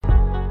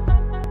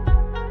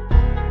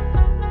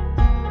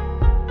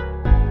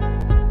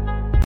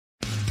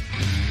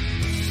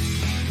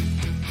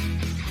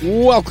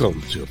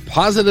Welcome to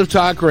Positive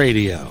Talk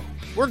Radio.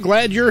 We're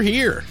glad you're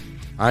here.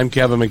 I'm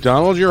Kevin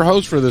McDonald, your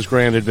host for this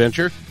grand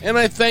adventure, and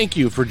I thank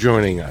you for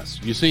joining us.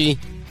 You see,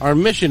 our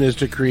mission is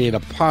to create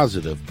a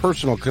positive,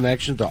 personal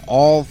connection to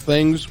all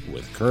things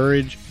with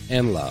courage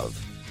and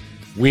love.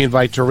 We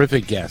invite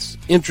terrific guests,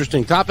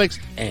 interesting topics,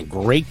 and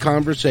great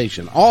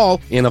conversation, all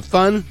in a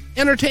fun,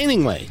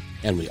 entertaining way.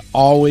 And we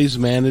always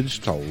manage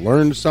to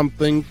learn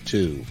something,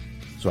 too.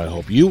 So I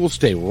hope you will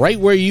stay right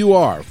where you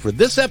are for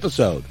this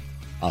episode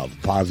of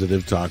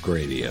Positive Talk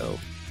Radio.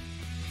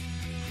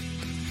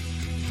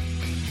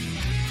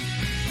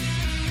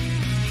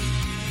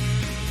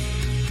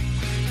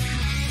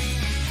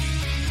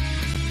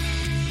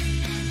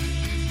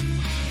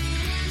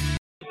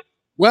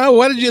 Well,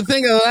 what did you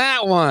think of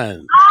that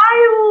one?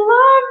 I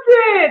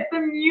loved it.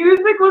 The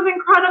music was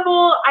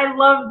incredible. I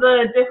love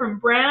the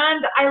different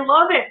brand. I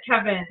love it,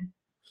 Kevin.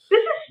 This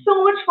is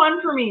so much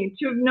fun for me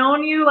to have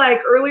known you like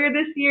earlier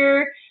this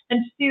year and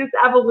to see this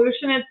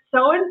evolution. It's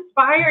so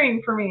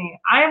inspiring for me.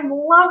 I am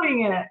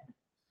loving it.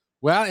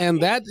 Well,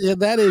 and that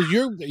is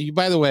your,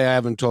 by the way, I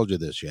haven't told you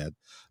this yet,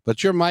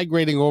 but you're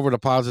migrating over to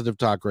Positive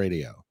Talk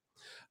Radio.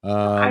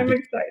 I'm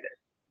excited.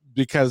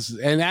 Because,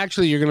 and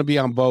actually you're going to be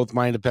on both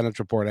My Independence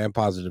Report and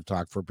Positive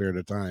Talk for a period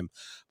of time.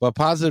 But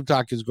Positive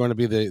Talk is going to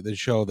be the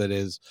show that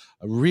is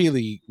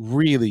really,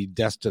 really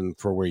destined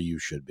for where you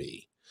should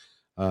be.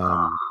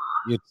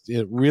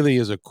 It really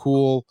is a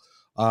cool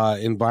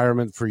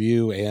environment for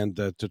you, and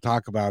to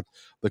talk about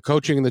the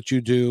coaching that you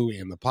do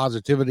and the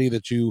positivity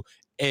that you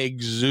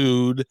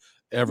exude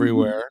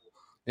everywhere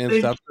and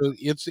stuff. So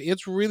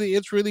it's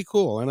really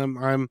cool, and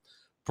I'm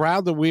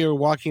proud that we are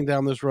walking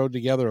down this road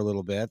together a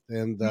little bit,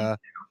 and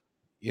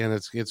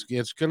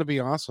it's going to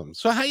be awesome.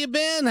 So how you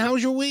been?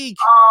 How's your week?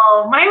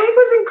 Oh, my week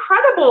was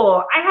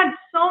incredible. I had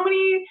so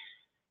many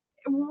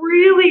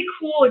really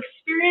cool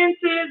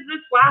experiences.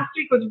 This last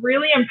week was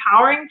really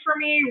empowering for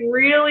me.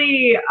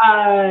 Really,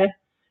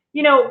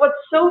 what's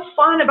so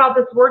fun about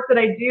this work that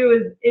I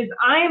do is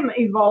I'm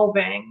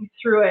evolving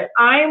through it.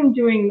 I'm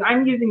using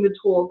the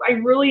tools.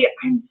 I'm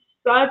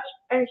such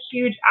a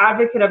huge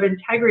advocate of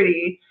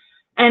integrity.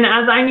 And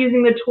as I'm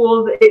using the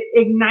tools, it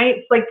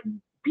ignites, like,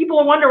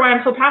 people wonder why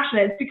I'm so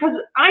passionate. It's because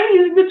I'm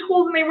using the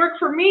tools and they work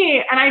for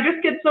me. And I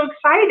just get so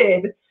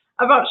excited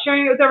about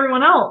sharing it with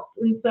everyone else.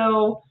 And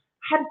so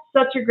I had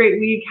such a great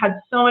week, had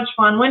so much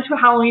fun, went to a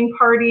Halloween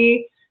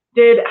party.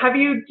 Did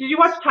you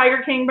watch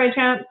Tiger King by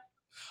chance?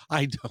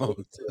 I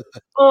don't.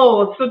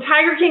 Oh, so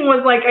Tiger King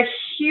was like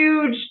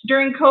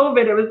during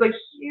COVID, it was a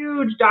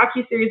huge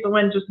docuseries that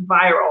went just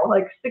viral.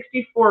 Like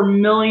 64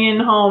 million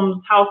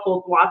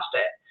households watched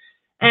it.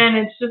 And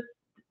it's just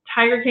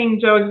Tiger King,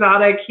 Joe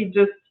Exotic.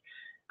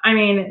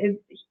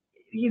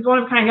 He's one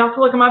of a kind. You have to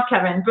look him up,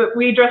 Kevin. But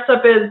we dressed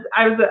up as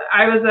I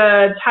was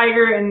a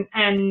tiger, and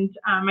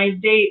my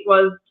date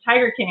was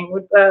Tiger King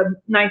with a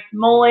nice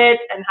mullet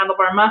and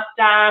handlebar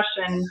mustache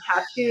and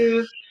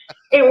tattoos.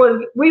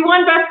 We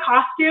won best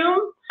costume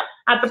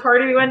at the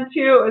party we went to.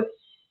 It was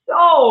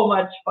so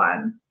much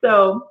fun.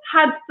 So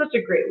had such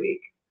a great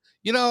week.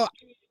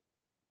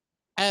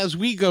 As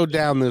we go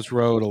down this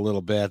road a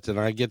little bit, and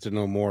I get to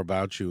know more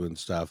about you and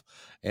stuff,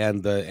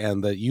 and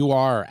that you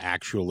are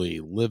actually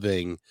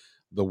living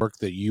the work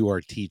that you are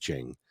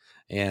teaching,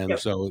 and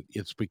so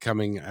it's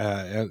becoming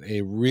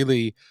a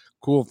really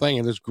cool thing,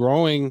 and it's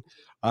growing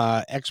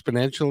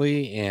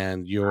exponentially,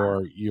 and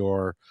your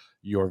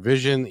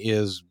vision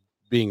is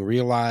being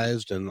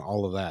realized, and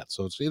all of that.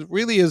 So it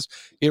really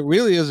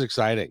is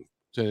exciting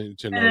to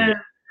know. You.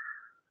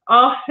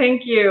 Oh,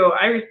 thank you.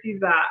 I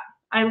received that.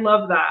 I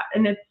love that,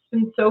 and it's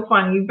been so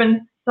fun. You've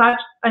been such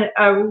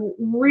a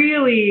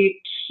really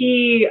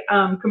key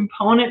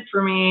component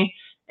for me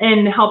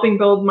in helping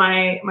build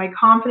my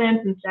confidence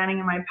and standing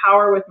in my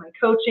power with my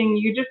coaching.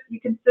 You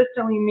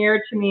consistently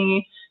mirror to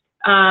me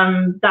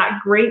that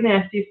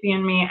greatness you see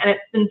in me, and it's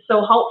been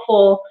so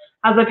helpful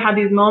as I've had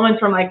these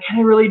moments where I'm like, can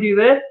I really do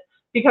this?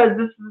 Because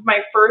this is my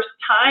first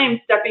time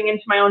stepping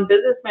into my own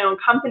business, my own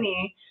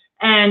company.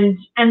 And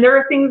there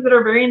are things that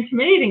are very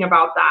intimidating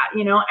about that.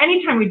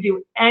 Anytime we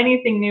do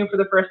anything new for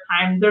the first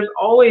time, there's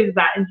always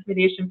that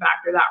intimidation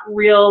factor, that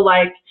real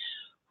like,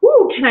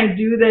 can I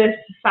do this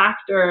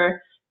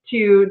factor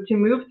to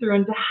move through,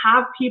 and to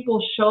have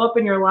people show up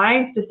in your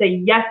life to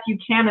say, yes, you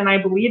can, and I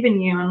believe in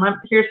you, and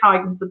here's how I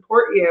can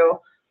support you.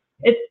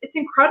 It's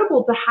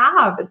incredible to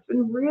have. It's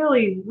been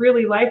really,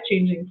 really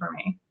life-changing for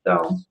me.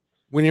 So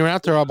when you're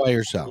out there all by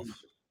yourself,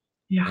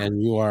 yeah,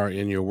 and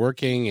you're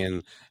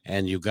working,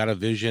 and you've got a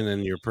vision,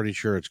 and you're pretty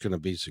sure it's going to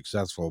be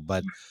successful,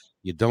 but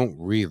you don't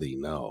really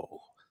know.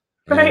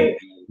 Right.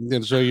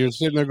 And so you're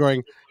sitting there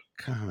going,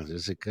 God,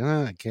 is it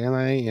gonna, can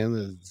I,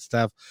 and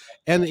stuff.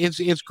 And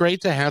it's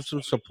great to have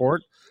some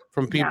support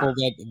from people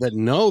that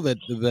know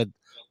that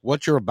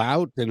what you're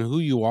about and who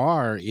you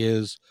are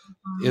is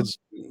it's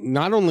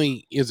not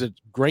only is it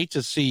great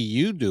to see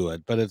you do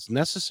it, but it's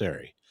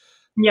necessary.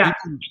 Yeah.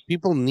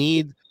 People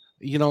need,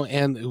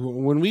 and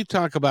when we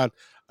talk about,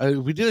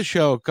 we did a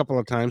show a couple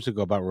of times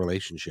ago about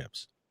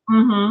relationships.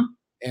 Mm-hmm.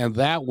 and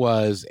that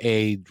was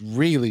a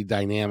really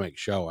dynamic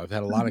show. I've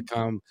had a lot of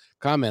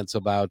comments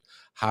about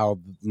how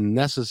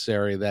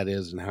necessary that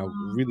is and how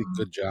really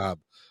good job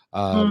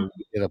Mm,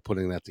 we did of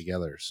putting that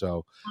together.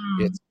 So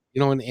mm, it's,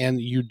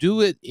 and you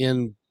do it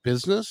in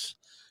business,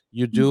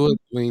 you do mhm.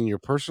 it in your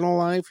personal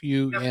life,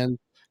 Yep.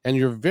 and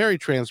you're very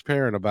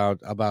transparent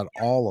about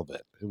all of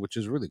it, which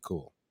is really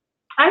cool.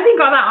 I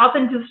think all that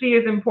authenticity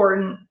is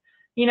important.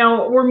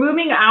 We're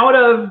moving out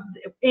of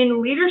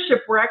in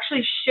leadership. We're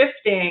actually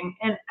shifting,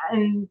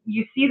 and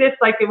you see this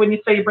like when you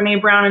study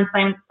Brene Brown and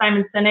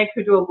Simon Sinek,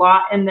 who do a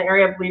lot in the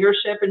area of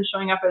leadership and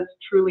showing up as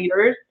true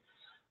leaders.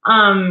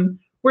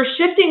 We're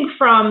shifting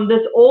from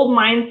this old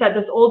mindset,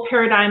 this old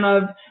paradigm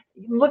of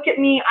look at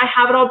me, I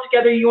have it all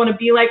together. You want to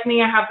be like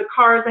me? I have the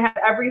cars, I have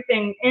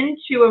everything,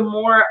 into a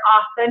more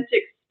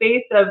authentic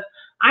space of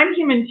I'm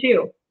human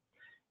too.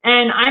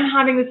 And I'm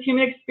having this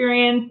human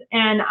experience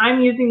and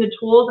I'm using the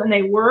tools and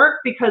they work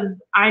because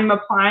I'm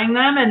applying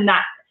them, and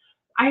that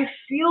I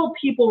feel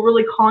people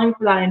really calling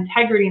for that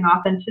integrity and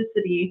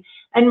authenticity.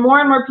 And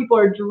more people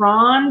are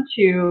drawn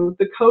to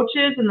the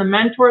coaches and the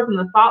mentors and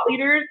the thought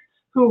leaders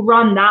who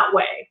run that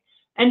way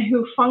and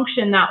who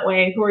function that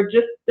way, who are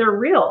just, they're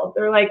real.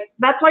 They're like,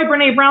 that's why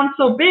Brene Brown's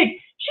so big.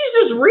 She's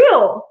just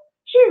real.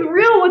 She's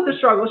real with the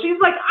struggle. She's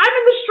like, I'm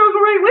in the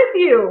struggle right with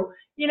you,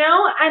 and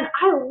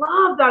I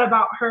love that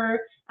about her.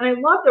 And I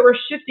love that we're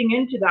shifting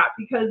into that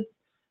because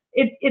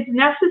it's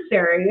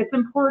necessary. It's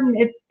important.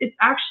 It's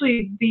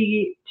actually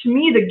to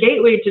me the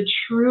gateway to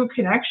true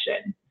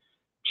connection,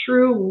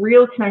 true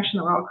real connection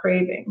that we're all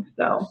craving.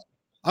 So.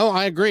 Oh,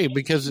 I agree,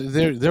 because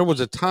there was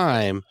a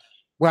time.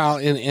 Well,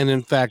 and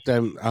in fact,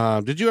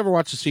 did you ever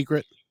watch The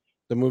Secret,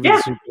 the movie Yeah.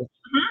 The Secret?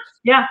 Mm-hmm.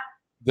 Yeah.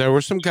 There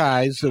were some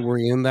guys that were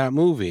in that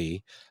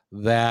movie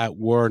that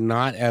were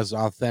not as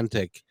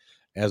authentic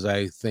as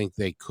I think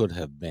they could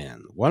have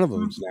been. One of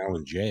them is now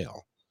in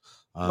jail.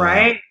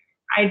 Right.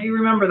 I do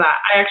remember that.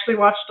 I actually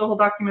watched a whole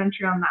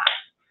documentary on that.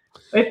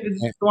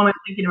 It's the one I'm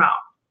thinking about.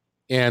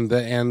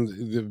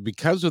 And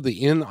because of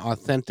the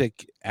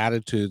inauthentic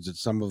attitudes that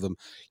some of them,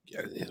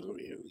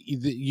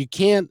 you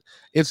can't.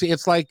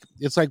 It's like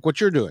what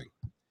you're doing.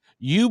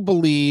 You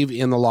believe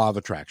in the law of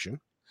attraction.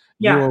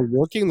 You Yeah. are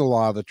working the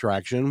law of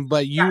attraction,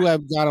 but you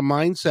have got a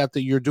mindset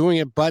that you're doing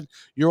it, but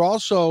you're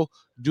also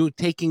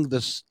taking the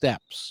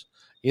steps.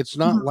 It's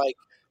not Mm-hmm. like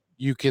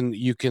you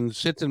can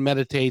sit and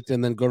meditate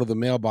and then go to the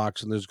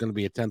mailbox and there's going to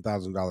be a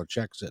 $10,000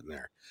 check sitting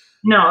there.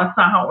 No, that's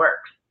not how it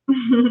works.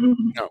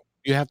 No,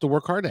 you have to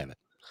work hard at it.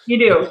 You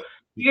do.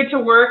 You get to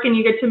work and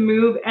you get to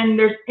move, and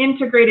there's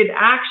integrated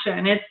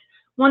action. It's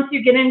once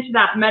you get into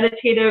that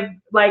meditative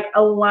like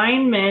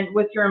alignment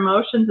with your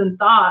emotions and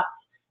thoughts,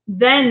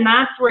 then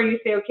that's where you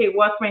say, okay,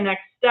 what's my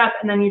next step?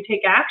 And then you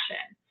take action.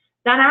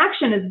 That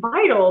action is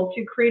vital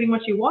to creating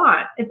what you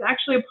want. It's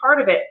actually a part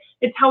of it.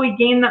 It's how we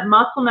gain that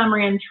muscle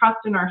memory and trust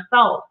in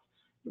ourselves.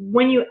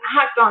 When you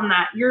act on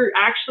that, you're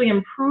actually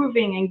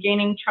improving and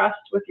gaining trust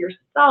with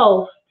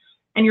yourself,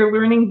 and you're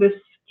learning the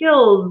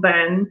skills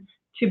then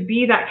to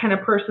be that kind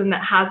of person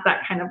that has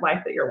that kind of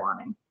life that you're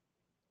wanting.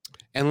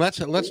 And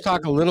let's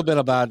talk a little bit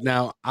about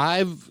now.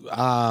 I'm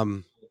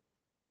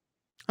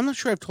not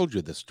sure I've told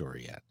you this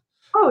story yet.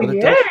 Oh,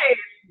 yay!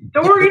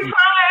 Story time!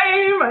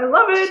 I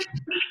love it.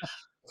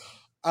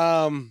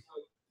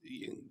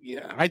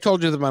 Yeah, I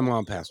told you that my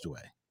mom passed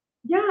away.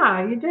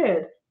 Yeah, you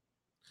did.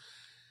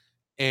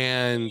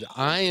 And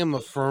I am a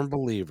firm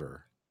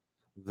believer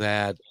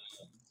that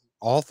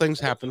all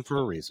things happen for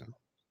a reason.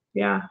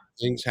 Yeah.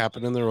 Things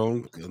happen in their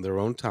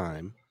own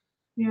time.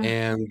 Yeah.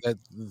 And that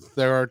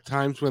there are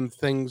times when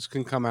things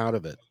can come out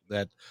of it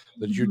that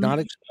you're not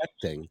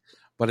expecting.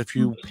 But if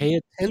you pay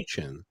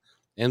attention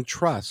and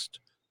trust,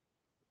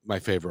 my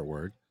favorite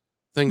word,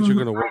 things are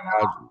going to work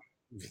out.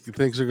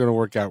 Things are going to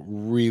work out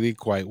really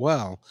quite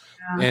well.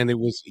 Yeah. And it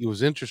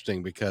was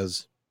interesting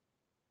because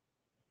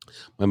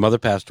my mother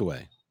passed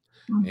away,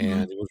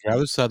 and it was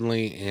rather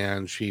suddenly,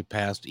 and she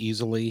passed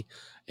easily.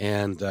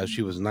 And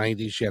she was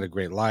 90. She had a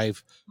great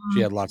life.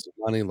 She had lots of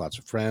money, lots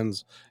of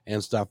friends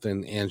and stuff.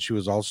 And she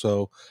was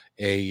also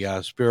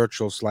a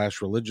spiritual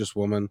 / religious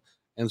woman.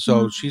 And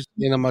so she's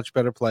in a much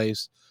better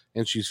place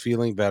and she's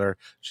feeling better.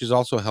 She's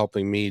also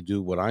helping me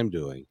do what I'm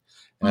doing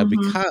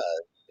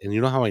because, and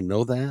you know how I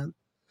know that?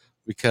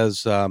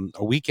 Because a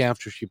week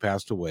after she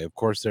passed away, of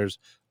course, there's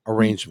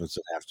arrangements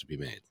that have to be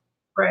made.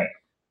 Right.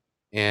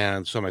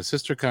 And so my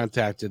sister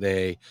contacted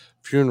a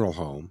funeral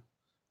home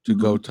to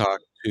go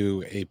talk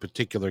to a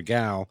particular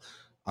gal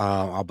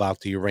about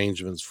the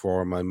arrangements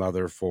for my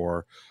mother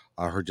for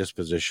her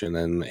disposition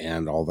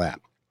and all that.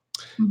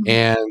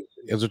 And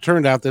as it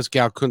turned out, this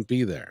gal couldn't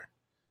be there.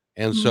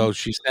 And so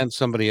she sent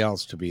somebody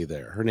else to be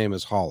there. Her name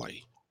is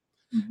Holly.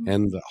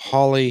 And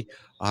Holly,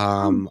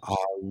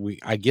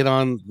 I get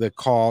on the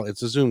call.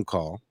 It's a Zoom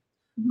call.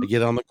 I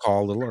get on the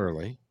call a little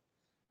early.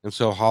 And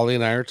so Holly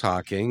and I are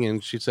talking,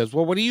 and she says,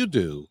 well, what do you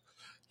do?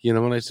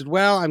 And I said,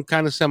 well, I'm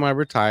kind of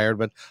semi-retired,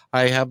 but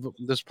I have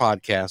this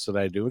podcast that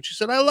I do. And she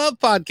said, I love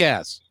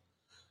podcasts.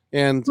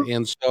 And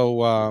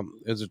so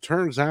as it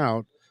turns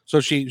out, So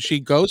she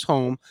goes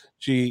home,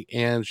 she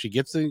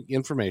gets the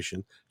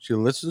information, she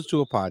listens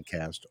to a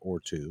podcast or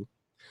two,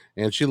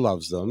 and she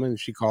loves them, and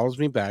she calls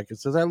me back and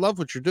says, "I love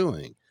what you're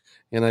doing."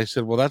 And I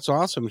said, "Well, that's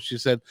awesome." She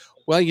said,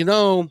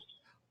 "Well,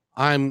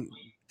 I'm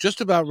just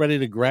about ready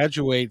to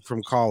graduate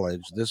from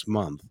college this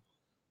month.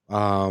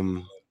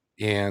 Um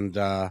and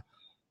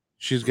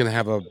she's going to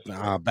have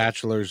a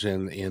bachelor's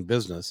in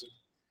business,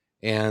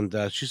 and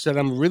she said,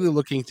 I'm really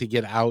looking to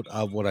get out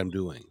of what I'm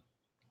doing."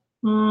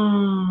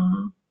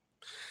 Mm.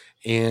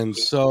 And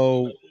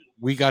so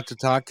we got to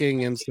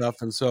talking and stuff,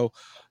 and so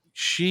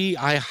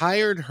I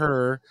hired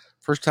her.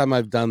 First time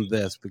I've done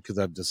this, because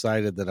I've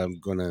decided that I'm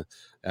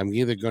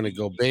either going to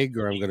go big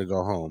or I'm going to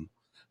go home,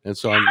 and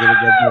so I'm going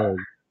to go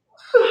big.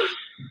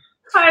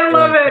 I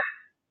love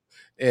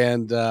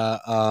and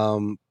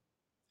it.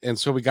 and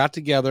so we got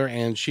together,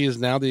 and she is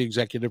now the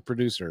executive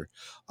producer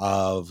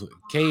of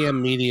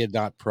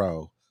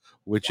kmmedia.pro,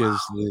 which is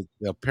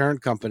the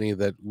parent company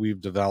that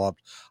we've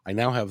developed. I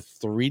now have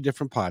 3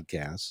 different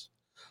podcasts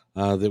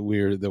that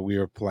we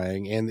are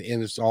playing, and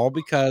it's all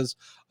because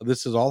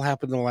this has all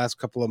happened in the last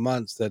couple of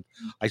months, that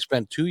I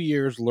spent 2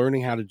 years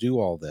learning how to do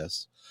all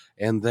this,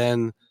 and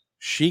then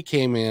she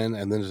came in,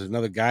 and then there's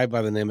another guy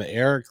by the name of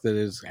Eric that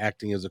is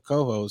acting as a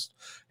co-host,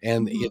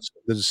 and it's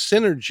the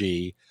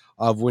synergy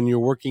of when you're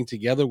working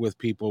together with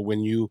people, when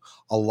you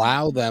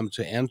allow them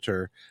to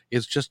enter,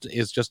 it's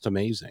just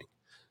amazing.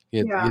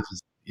 Yeah.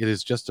 It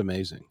is just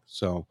amazing.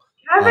 So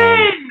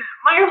Kevin,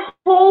 my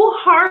whole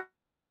heart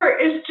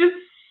is just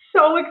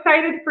so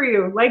excited for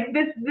you. Like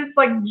this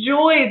like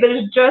joy that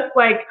is just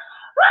like,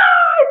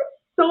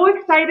 so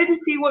excited to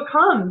see what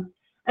comes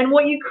and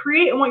what you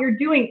create and what you're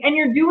doing, and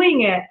you're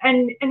doing it,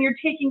 and you're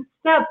taking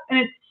steps, and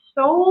it's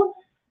so,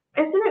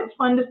 isn't it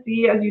fun to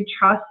see as you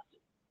trust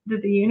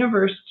that the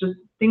universe, just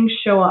things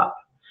show up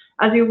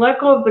as you let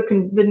go of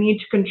the need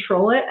to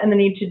control it and the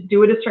need to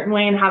do it a certain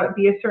way and have it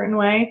be a certain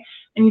way,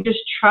 and you just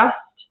trust,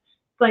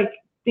 like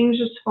things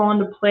just fall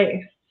into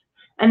place.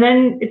 And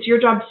then it's your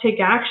job to take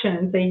action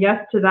and say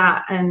yes to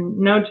that and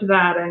no to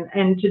that,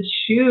 and to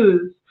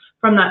choose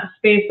from that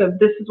space of,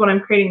 this is what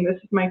I'm creating,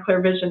 this is my clear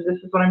vision, this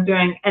is what I'm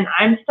doing, and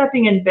I'm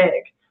stepping in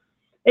big.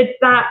 It's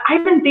that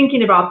I've been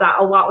thinking about that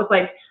a lot with,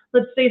 like,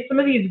 let's say some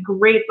of these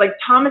greats like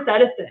Thomas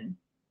Edison.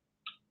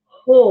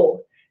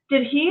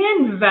 Did he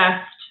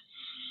invest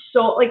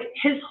so, like,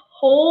 his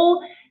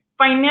whole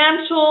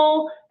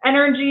financial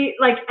energy,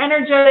 like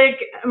energetic,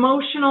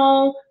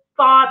 emotional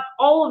thoughts,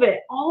 all of it,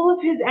 all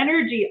of his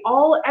energy,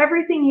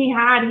 everything he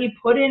had, he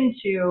put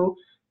into,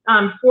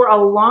 for a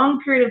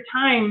long period of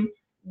time,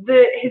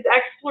 his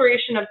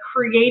exploration of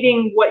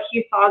creating what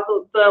he saw as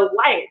the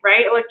light,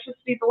 right?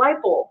 Electricity, the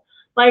light bulb.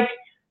 Like,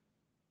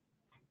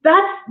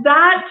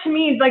 that to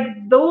me, like,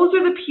 those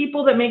are the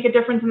people that make a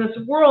difference in this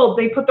world.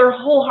 They put their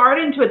whole heart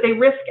into it. They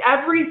risk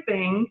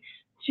everything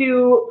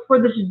for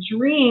this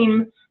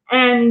dream.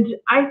 And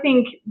I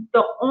think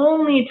the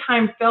only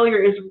time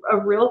failure is a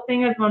real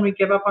thing is when we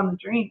give up on the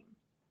dream.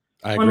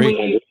 I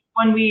agree.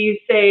 When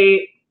we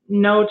say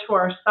no to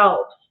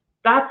ourselves,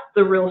 that's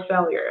the real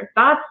failure.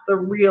 That's the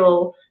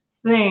real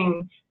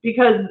thing.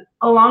 Because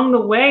along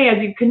the way,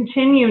 as you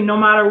continue, no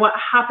matter what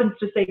happens,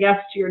 to say yes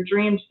to your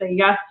dream, to say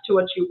yes to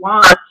what you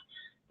want,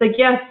 like,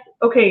 yes,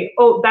 okay,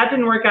 that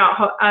didn't work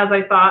out as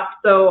I thought,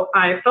 so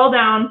I fell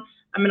down.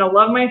 I'm going to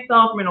love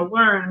myself. I'm going to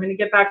learn. I'm going to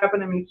get back up,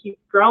 and I'm going to keep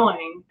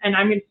growing. And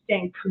I'm going to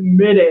stay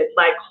committed,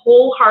 like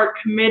whole heart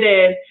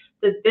committed,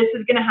 that this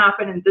is going to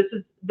happen, and this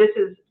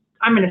is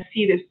I'm going to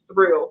see this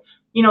through.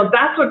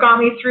 That's what got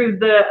me through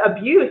the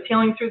abuse,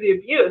 healing through the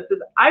abuse, is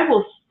I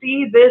will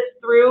see this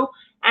through,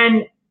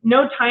 and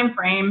no time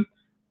frame.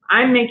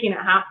 I'm making it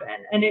happen,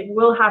 and it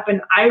will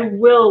happen. I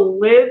will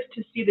live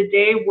to see the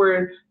day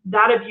where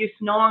that abuse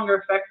no longer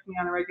affects me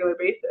on a regular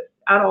basis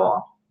at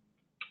all.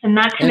 And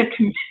that kind of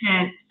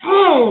commitment,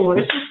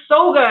 it's just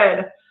so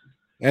good.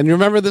 And you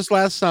remember this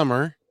last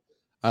summer,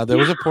 there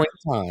was a point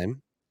in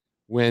time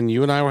when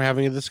you and I were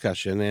having a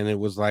discussion, and it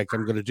was like,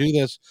 I'm going to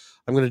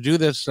do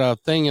this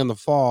thing in the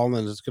fall,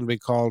 and it's going to be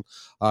called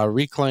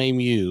Reclaim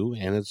You,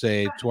 and it's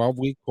a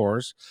 12-week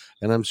course,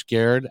 and I'm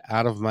scared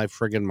out of my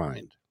friggin'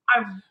 mind.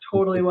 I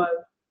totally was.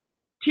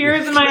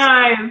 Tears in my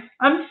eyes.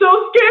 I'm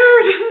so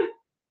scared.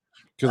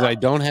 Because I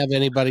don't have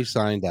anybody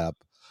signed up,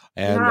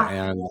 and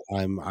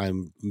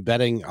I'm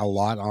betting a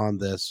lot on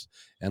this,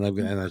 and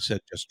I said,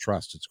 just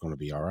trust, it's going to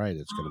be all right,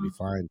 it's going to be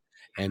fine.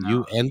 And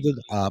you ended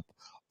up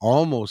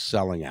almost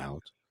selling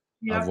out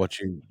of what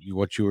you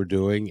were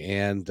doing,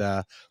 and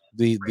the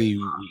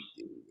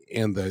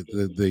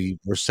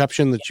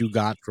reception that you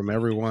got from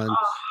everyone,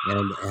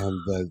 and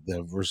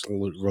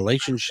the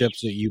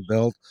relationships that you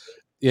built,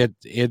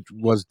 it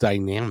was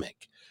dynamic,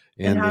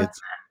 and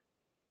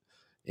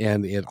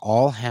it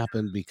all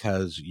happened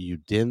because you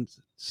didn't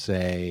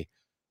say,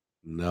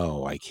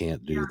 no, I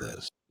can't do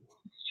this.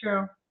 It's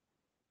true.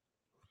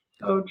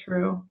 So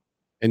true.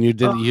 And you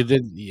did,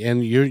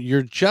 and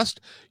you're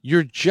just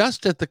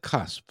at the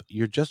cusp.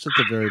 You're just at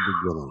the very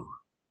beginning.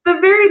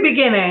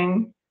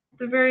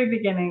 The very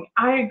beginning.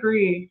 I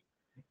agree.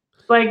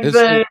 Like,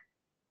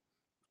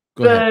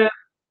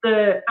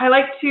 I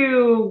like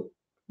to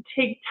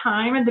take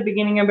time at the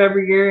beginning of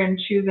every year and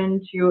choose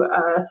into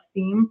a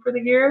theme for the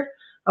year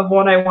of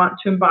what I want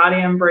to embody,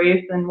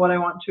 embrace, and what I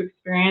want to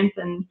experience.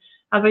 And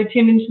as I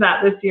tuned into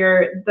that this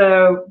year,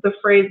 the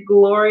phrase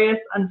 "glorious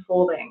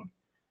unfolding"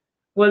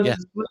 was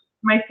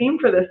my theme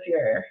for this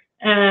year,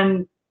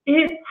 and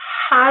it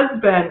has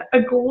been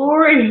a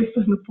glorious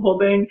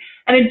unfolding,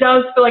 and it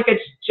does feel like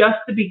it's just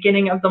the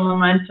beginning of the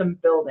momentum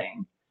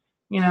building.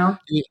 You know?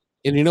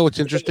 And you know what's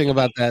interesting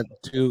about that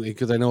too,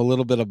 because I know a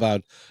little bit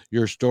about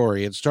your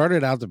story. It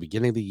started out the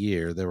beginning of the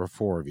year. There were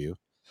 4 of you,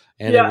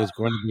 and it Yeah, was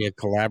going to be a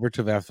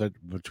collaborative effort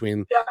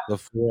between yeah, the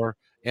 4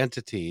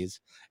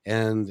 entities.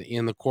 And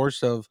in the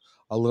course of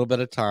a little bit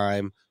of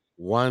time,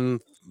 one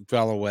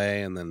fell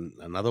away, and then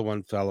another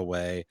one fell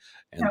away,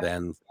 and yeah,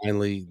 then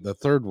finally the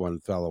third one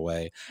fell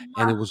away.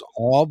 And yeah. it was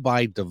all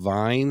by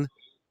divine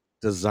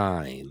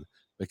design,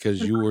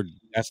 because you were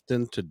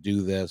destined to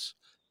do this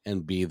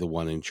and be the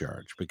one in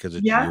charge because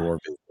it's Yeah. your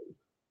vision.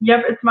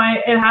 Yep,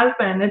 it has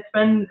been.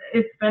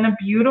 It's been a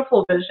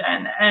beautiful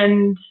vision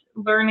and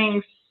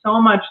learning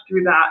so much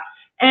through that.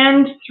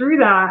 And through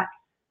that,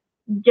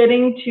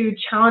 getting to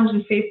challenge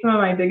and face some of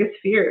my biggest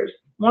fears.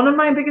 One of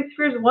my biggest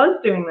fears was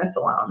doing this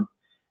alone.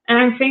 And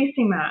I'm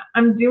facing that.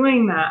 I'm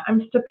doing that.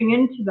 I'm stepping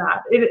into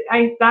that.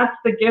 That's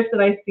the gift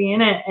that I see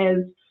in it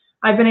is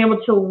I've been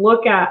able to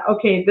look at,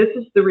 okay, this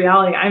is the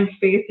reality. I'm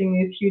facing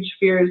these huge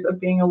fears of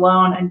being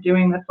alone and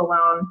doing this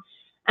alone.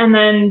 And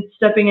then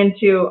stepping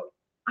into,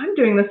 I'm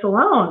doing this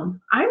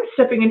alone. I'm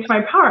stepping into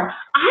my power.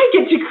 I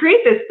get to create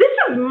this. This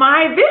is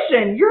my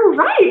vision. You're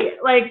right.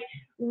 Like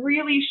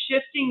really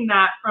shifting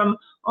that from,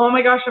 oh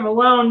my gosh, I'm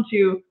alone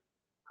to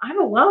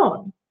I'm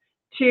alone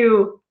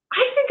to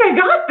I think I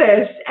got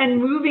this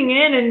and moving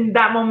in and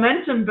that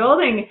momentum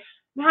building.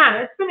 Man,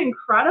 it's been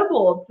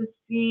incredible to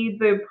see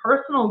the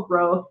personal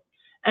growth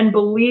and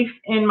belief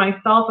in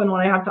myself and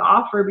what I have to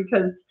offer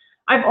because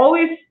I've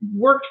always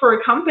worked for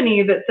a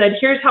company that said,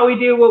 here's how we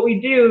do what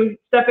we do,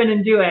 step in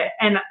and do it.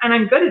 And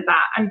I'm good at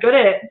that. I'm good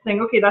at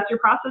saying, okay, that's your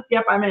process.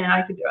 Yep, I'm in,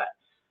 I can do it.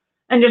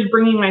 And just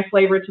bringing my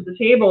flavor to the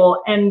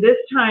table. And this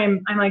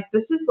time I'm like,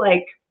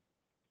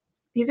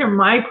 these are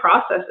my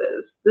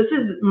processes. This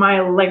is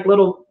my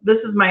this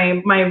is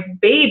my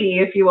baby,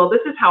 if you will.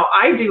 This is how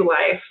I do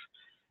life.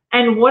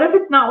 And what if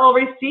it's not well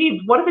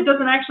received? What if it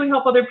doesn't actually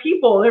help other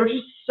people? There was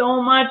just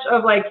so much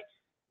of like,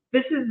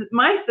 this is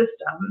my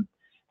system.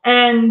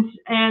 And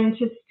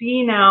to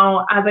see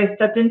now as I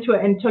stepped into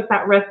it and took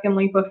that risk and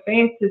leap of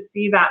faith to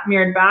see that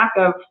mirrored back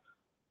of,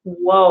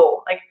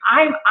 whoa, like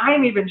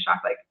I'm even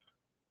shocked. Like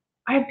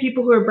I have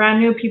people who are brand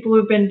new, people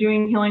who've been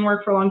doing healing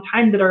work for a long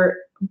time that are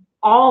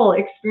all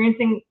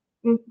experiencing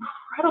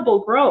incredible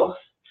growth.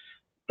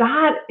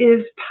 That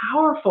is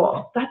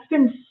powerful. That's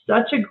been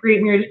such a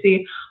great mirror to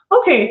see.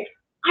 Okay,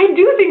 I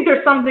do think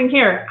there's something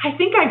here. I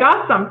think I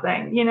got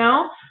something, you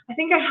know? I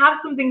think I have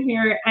something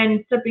here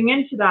and stepping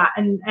into that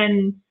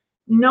and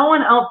no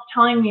one else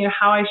telling me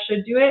how I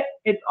should do it.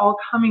 It's all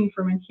coming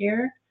from in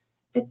here.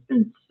 It's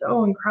been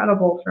so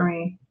incredible for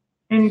me.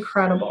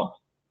 Incredible.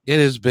 It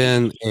has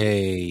been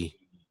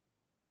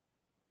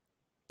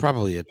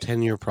probably a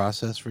 10-year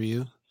process for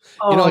you.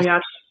 Oh, You know, yeah.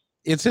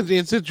 it's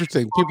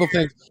interesting. People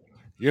think,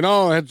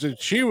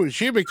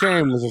 she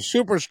became a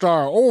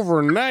superstar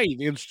overnight.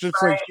 It's just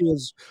like Right.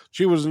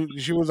 she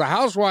was a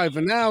housewife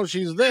and now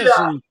she's this,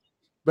 Yeah. and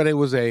but it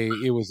was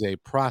a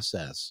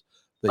process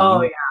that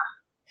Oh, you yeah.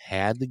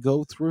 had to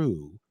go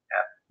through,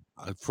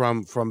 Yeah.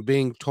 from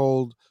being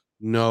told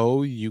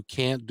no, you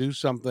can't do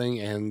something,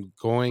 and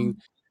going,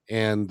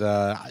 and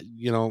I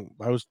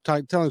was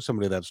telling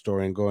somebody that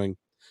story and going,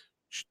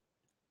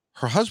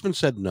 her husband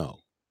said no,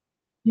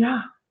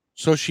 Yeah.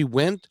 so she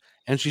went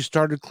and she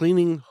started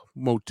cleaning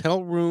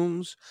motel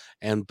rooms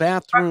and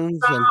bathrooms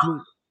and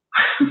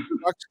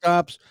truck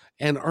stops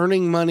and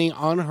earning money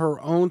on her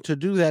own to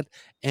do that,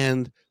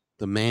 and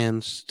the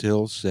man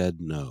still said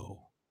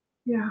no.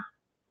 Yeah.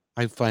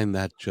 I find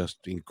that just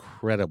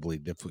incredibly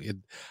difficult.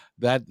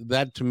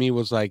 That to me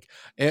was like,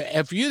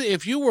 if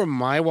you were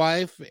my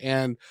wife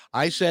and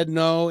I said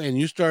no and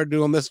you started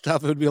doing this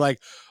stuff, it would be like,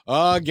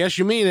 oh, I guess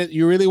you mean it.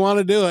 You really want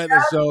to do it,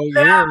 and so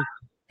Yeah. here,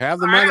 have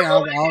the All right, money.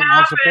 we'll make it I'll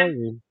happen. support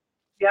you.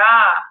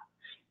 Yeah.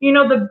 You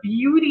know, the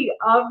beauty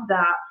of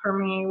that for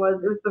me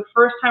was it was the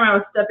first time I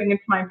was stepping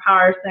into my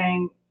power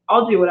saying,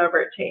 I'll do whatever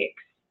it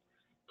takes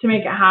to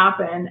make it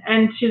happen.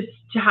 And to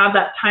have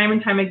that time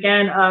and time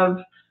again of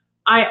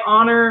I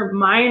honor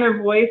my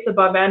inner voice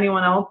above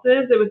anyone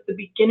else's. It was the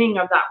beginning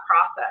of that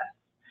process.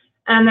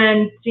 And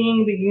then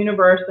seeing the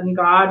universe and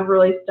God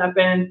really step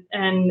in,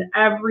 and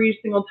every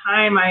single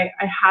time I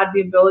had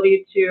the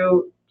ability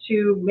to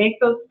make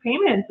those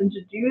payments and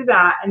to do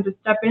that and to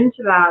step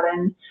into that.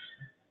 And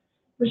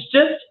it was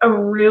just a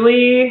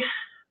really,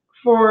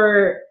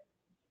 for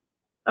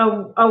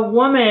a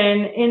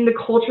woman in the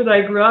culture that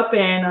I grew up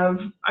in, of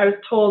I was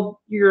told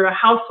you're a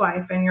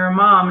housewife and you're a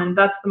mom and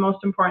that's the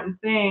most important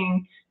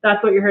thing.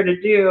 That's what you're here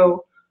to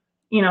do.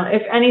 You know,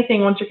 if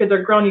anything, once your kids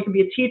are grown, you can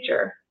be a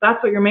teacher.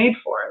 That's what you're made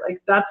for. Like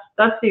that's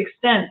the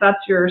extent. That's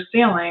your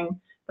ceiling.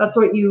 That's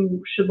what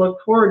you should look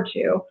forward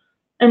to.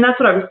 And that's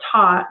what I was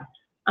taught.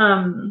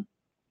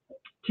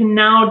 To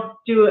now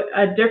do it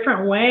a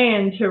different way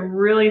and to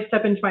really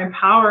step into my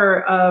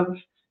power of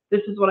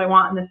this is what I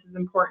want and this is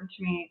important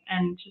to me,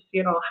 and to see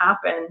it all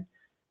happen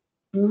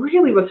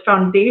really was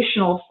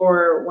foundational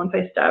for once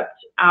I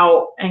stepped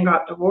out and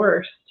got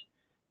divorced.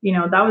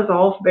 That was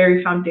all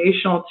very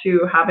foundational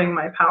to having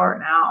my power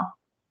now.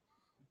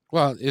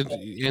 Well,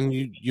 and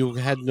you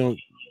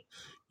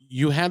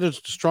had a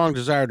strong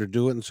desire to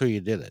do it, and so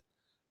you did it.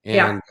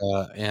 Yeah.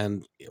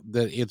 And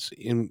that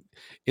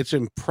it's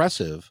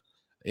impressive,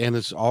 and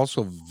it's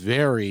also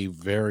very,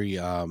 very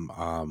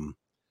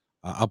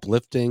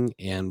uplifting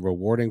and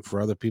rewarding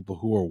for other people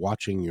who are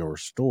watching your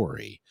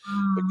story,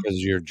 because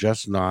you're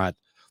just not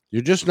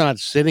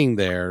sitting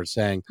there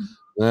saying,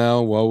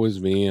 well, woe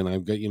is me, and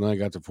I've got I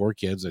got the 4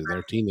 kids, and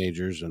they're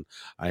teenagers, and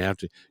I have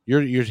to.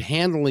 You're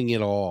handling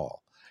it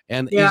all,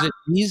 and Yeah. is it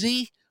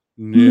easy?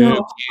 No, No.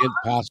 it can't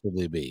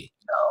possibly be.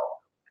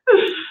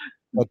 No.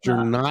 But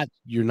you're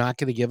not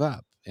going to give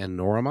up, and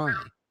nor am I.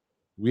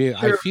 I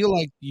True. feel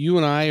like you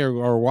and I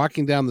are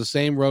walking down the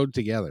same road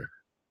together.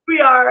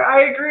 We are.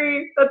 I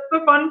agree. That's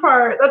the fun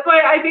part. That's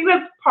why I think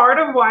that's part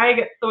of why I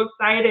get so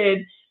excited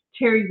to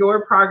hear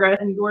your progress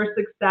and your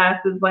success,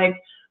 is like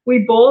we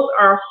both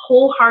are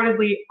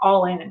wholeheartedly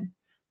all in,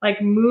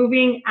 like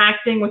moving,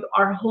 acting with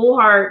our whole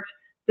heart.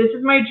 This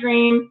is my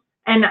dream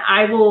and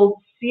I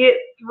will see it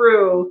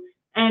through.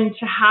 And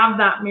to have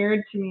that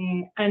mirrored to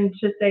me and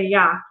to say,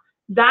 yeah,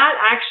 that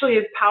actually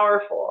is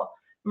powerful,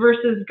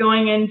 versus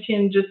going into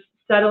and just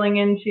settling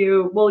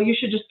into, well, you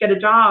should just get a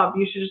job.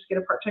 You should just get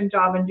a part-time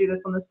job and do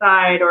this on the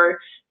side, or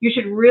you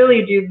should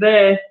really do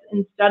this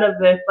instead of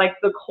this, like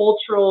the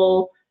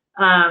cultural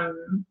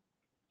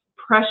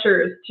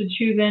pressures to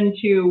choose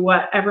into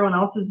what everyone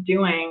else is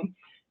doing,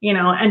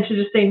 and to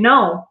just say,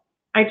 no,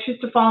 I choose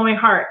to follow my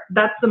heart.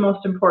 That's the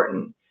most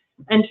important.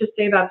 And to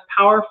say that's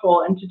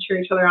powerful and to cheer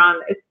each other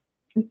on. It's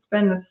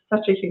been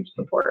such a huge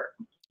support.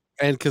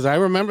 And because I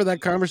remember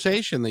that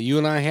conversation that you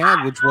and I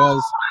had,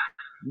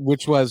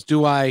 which was,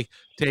 do I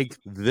take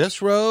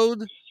this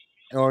road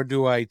or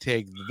do I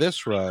take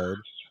this road?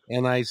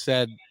 And I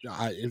said,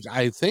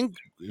 I think,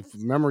 if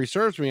memory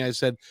serves me, I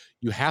said,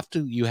 you have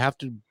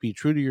to be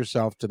true to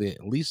yourself to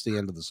at least the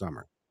end of the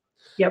summer.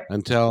 Yep.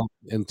 Until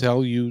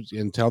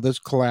this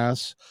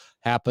class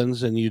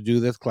happens and you do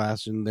this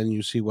class, and then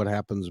you see what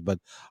happens. But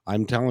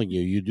I'm telling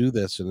you, you do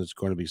this and it's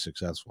going to be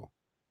successful.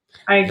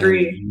 I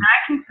agree.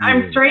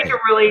 I'm starting to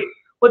really,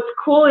 what's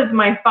cool is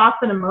my thoughts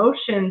and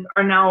emotions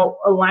are now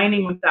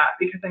aligning with that,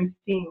 because I'm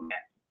seeing it.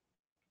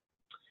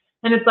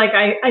 And it's like,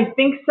 I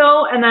think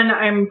so, and then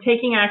I'm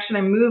taking action,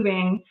 I'm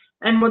moving.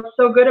 And what's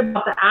so good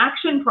about the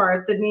action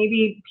part that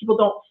maybe people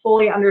don't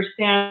fully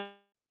understand,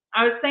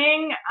 I was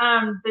saying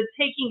the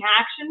taking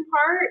action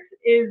part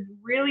is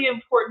really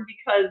important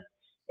because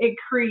it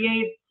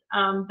creates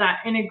that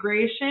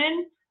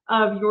integration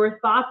of your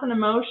thoughts and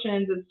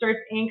emotions. It starts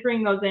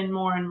anchoring those in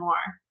more and more.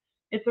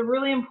 It's a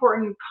really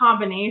important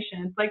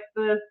combination. It's like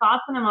the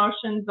thoughts and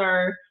emotions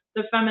are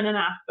the feminine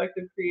aspect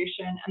of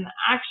creation, and the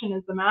action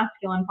is the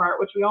masculine part,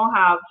 which we all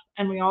have,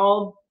 and we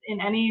all, in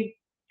any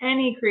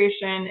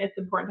creation, it's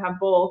important to have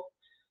both.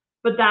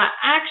 But that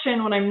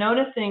action, what I'm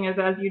noticing is,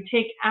 as you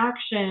take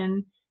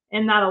action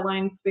in that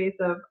aligned space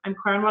of, I'm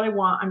clear on what I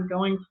want, I'm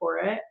going for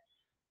it,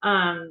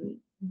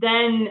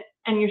 then,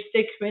 and you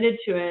stay committed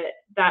to it,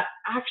 that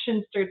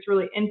action starts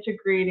really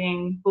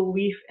integrating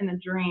belief in the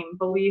dream,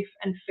 belief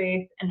and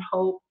faith and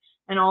hope,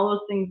 and all those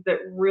things that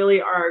really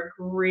are a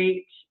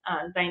great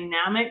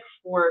dynamic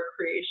for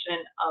creation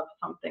of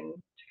something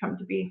to come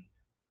to be.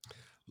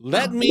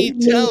 Let me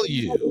tell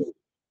you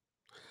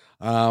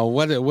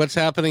what's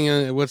happening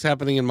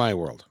in my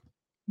world.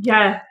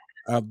 Yes.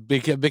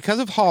 Because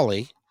of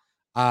Holly,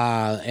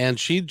 and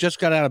she just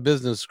got out of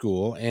business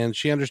school and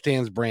she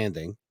understands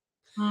branding.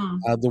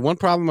 The one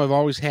problem I've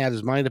always had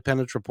is my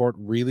Independence Report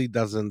really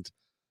doesn't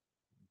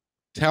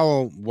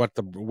tell what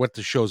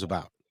the show's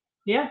about.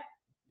 Yeah.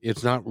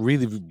 It's not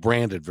really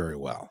branded very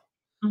well.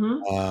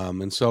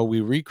 And so we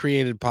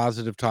recreated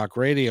Positive Talk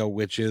Radio,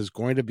 which is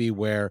going to be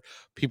where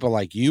people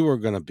like you are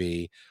going to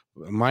be.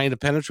 My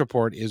Independence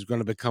Report is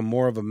going to become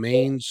more of a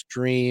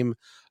mainstream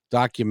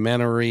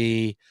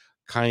documentary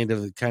kind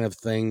of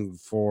thing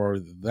for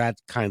that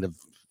kind of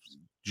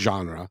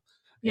genre.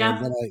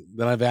 Yeah. And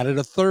then I've added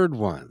a third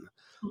one.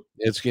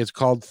 It's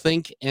called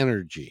Think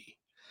Energy.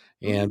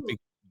 And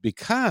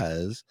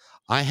because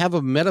I have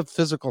a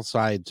metaphysical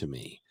side to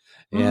me,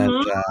 and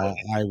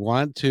I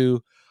want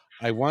to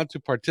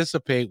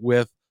participate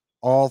with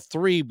all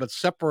three, but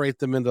separate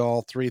them into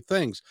all three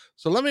things.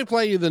 So let me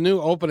play you the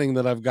new opening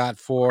that I've got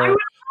for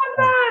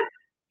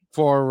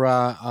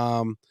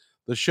the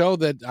show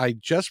that I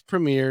just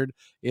premiered.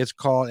 It's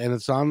called, and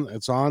it's on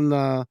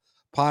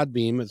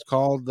Podbeam. It's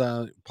called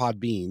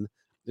Podbean.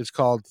 It's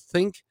called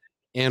Think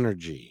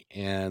Energy,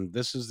 and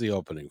this is the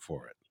opening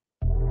for it.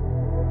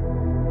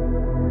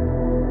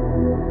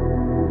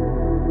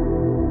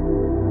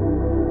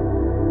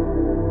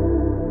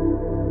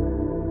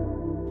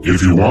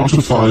 If you want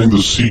to find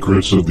the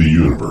secrets of the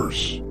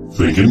universe,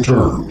 think in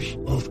terms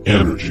of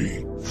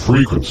energy,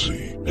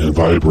 frequency, and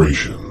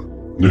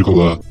vibration.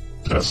 Nikola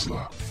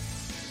Tesla.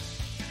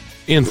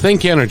 In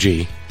Think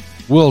Energy,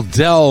 we'll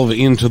delve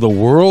into the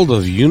world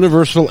of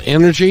universal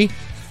energy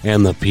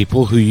and the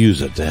people who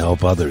use it to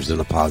help others in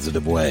a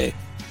positive way.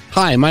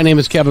 Hi, my name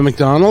is Kevin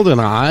McDonald,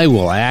 and I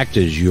will act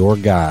as your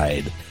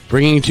guide,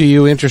 bringing to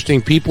you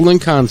interesting people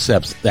and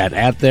concepts that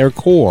at their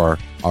core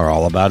are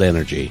all about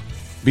energy.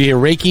 Be it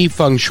Reiki,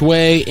 Feng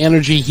Shui,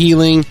 energy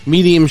healing,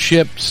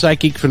 mediumship,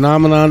 psychic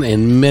phenomenon,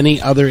 and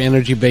many other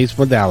energy-based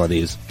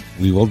modalities,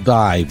 we will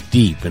dive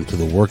deep into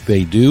the work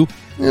they do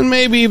and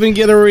maybe even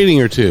get a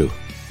reading or two.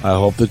 I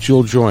hope that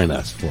you'll join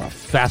us for a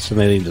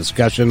fascinating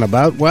discussion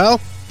about, well,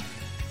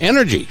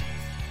 energy.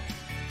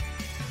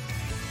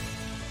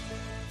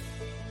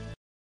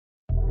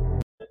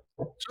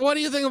 So what do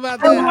you think about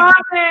that? I love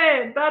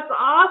it. That's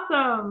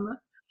awesome.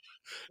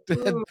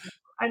 Ooh,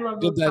 I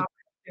love those topics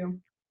too.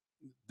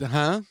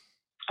 Huh?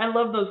 I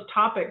love those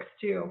topics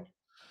too.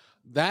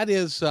 That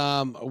is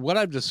what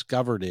I've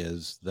discovered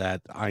is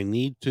that I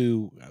need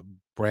to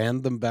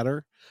brand them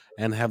better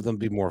and have them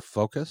be more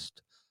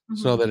focused,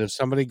 so that if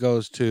somebody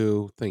goes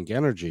to Think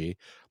Energy,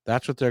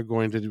 that's what they're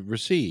going to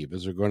receive.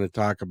 Is they're going to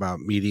talk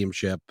about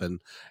mediumship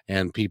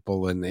and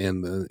people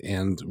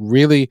and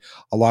really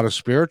a lot of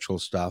spiritual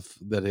stuff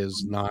that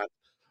is not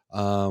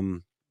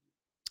um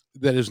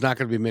that is not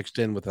going to be mixed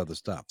in with other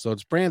stuff. So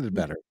it's branded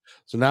better.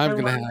 So now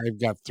I've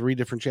got 3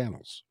 different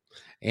channels.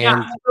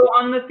 And so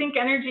on the Think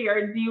Energy, are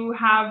you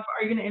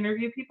going to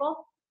interview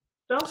people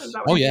still? Is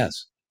that what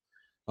yes.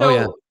 So,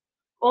 yeah.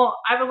 Well,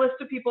 I have a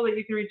list of people that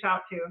you can reach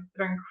out to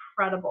that are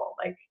incredible,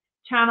 like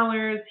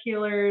channelers,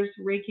 healers,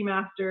 Reiki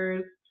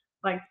masters,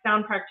 like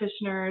sound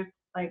practitioners.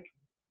 Like,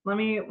 let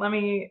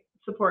me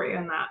support you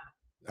in that.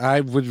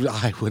 I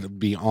would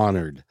be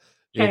honored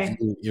Okay.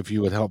 if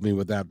you would help me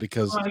with that,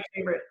 because One of my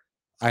favorites.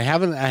 I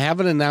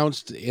haven't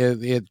announced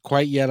it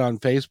quite yet on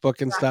Facebook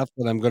and stuff,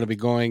 but I'm going to be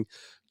going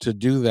to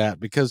do that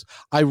because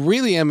I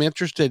really am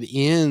interested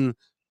in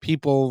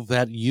people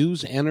that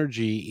use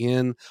energy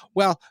in,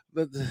 well,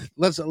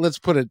 let's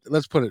put it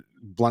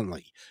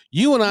bluntly.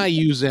 You and I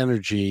use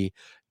energy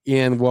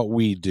in what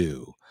we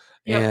do.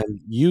 Yep. And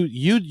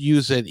you'd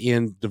use it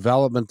in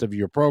development of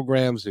your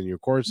programs and your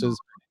courses,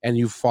 and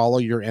you follow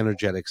your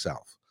energetic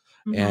self.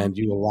 And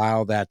you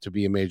allow that to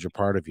be a major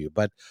part of you,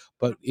 but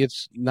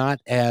it's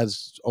not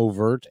as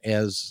overt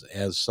as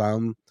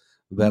some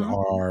that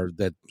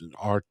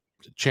are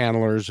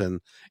channelers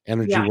and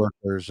energy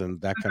workers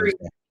and that kind of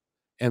stuff.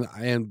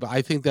 And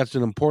I think that's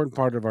an important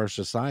part of our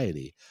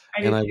society.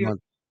 I want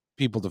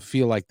people to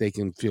feel like they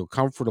can feel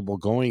comfortable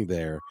going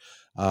there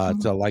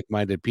to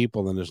like-minded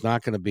people, and there's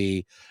not going to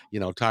be,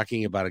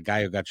 talking about a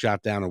guy who got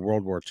shot down in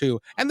World War II,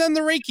 and then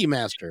the Reiki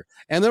master,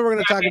 and then we're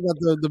going to talk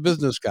about the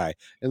business guy,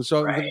 and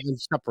so and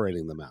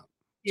separating them out.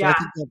 So I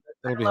think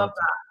that'll be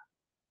helpful.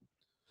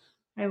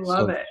 I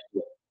love it.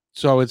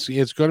 So it's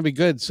going to be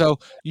good. So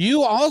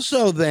you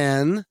also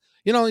then,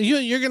 you're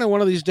going to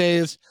one of these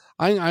days,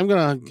 I'm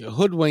going to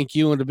hoodwink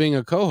you into being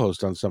a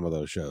co-host on some of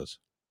those shows.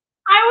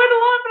 I would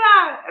love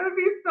that. It would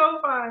be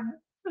so fun.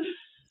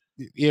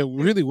 It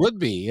really would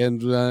be,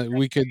 and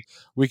we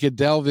could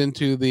delve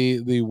into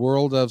the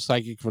world of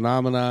psychic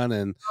phenomenon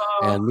and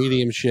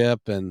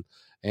mediumship and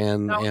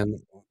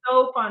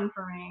so fun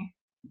for me.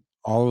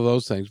 All of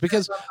those things,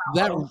 because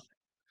that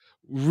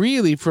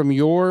really, from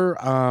your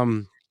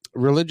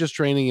religious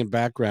training and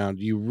background,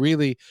 you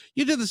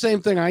did the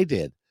same thing I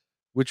did,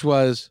 which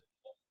was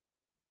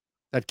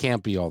that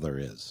can't be all there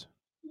is.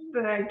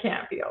 That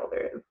can't be all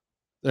there is.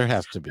 There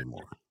has to be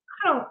more.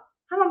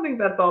 I don't think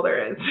that's all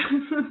there is.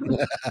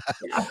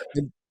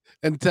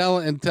 Until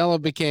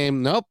it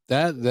became, nope,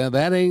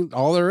 that ain't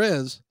all there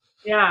is.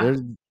 Yeah.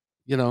 And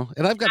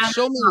I've got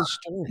so many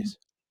stories.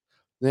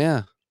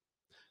 Yeah.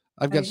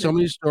 I've got so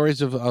many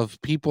stories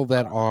of people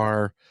that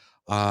are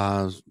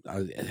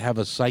have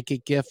a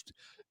psychic gift,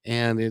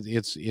 and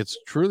it's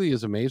truly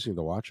is amazing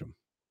to watch them.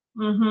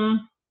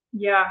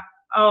 Yeah.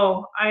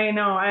 Oh, I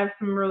know. I have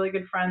some really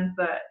good friends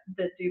that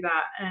do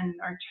that and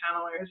are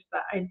channelers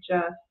that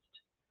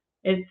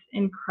it's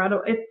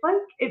incredible. It's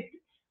like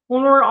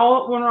when we're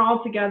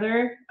all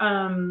together,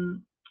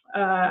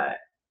 it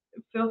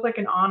feels like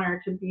an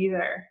honor to be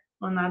there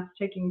when that's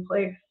taking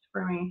place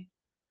for me,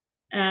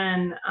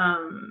 and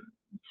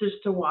just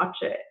to watch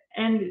it.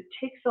 And it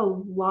takes a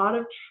lot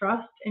of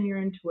trust in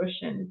your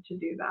intuition to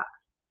do that.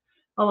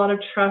 A lot of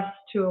trust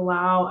to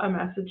allow a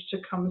message to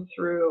come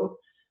through.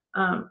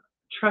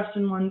 Trust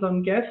in one's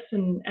own gifts,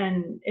 and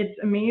it's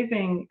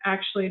amazing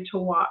actually to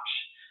watch.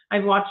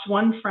 I've watched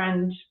one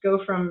friend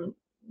go from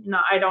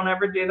I don't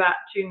ever do that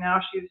to now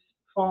she's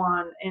full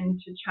on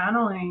into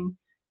channeling,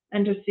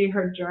 and to see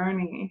her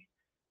journey,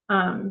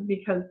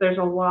 because there's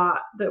a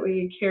lot that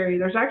we carry.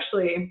 There's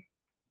actually,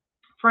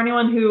 for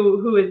anyone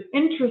who is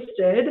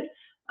interested,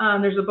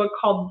 there's a book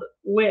called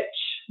Witch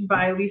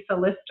by Lisa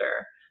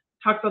Lister.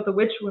 Talks about the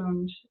witch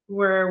wound,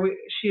 where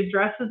she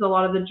addresses a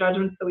lot of the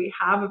judgments that we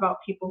have about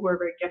people who are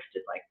very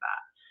gifted like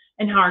that.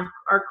 and how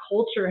our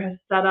culture has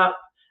set up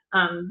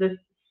this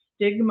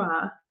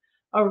stigma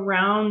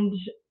around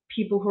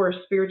people who are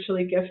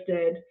spiritually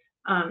gifted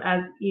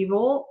as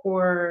evil,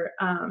 or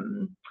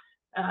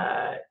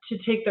to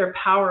take their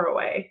power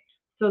away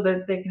so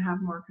that they can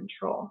have more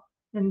control.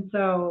 And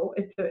so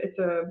it's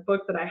a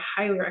book that I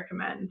highly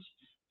recommend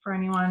for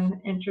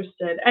anyone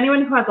interested.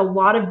 Anyone who has a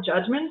lot of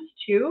judgments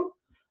too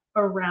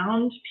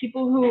around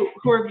people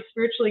who are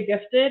spiritually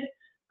gifted,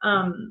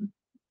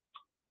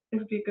 it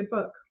would be a good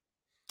book.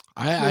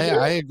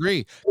 I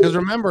agree, because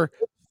remember,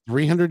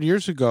 300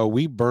 years ago,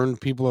 we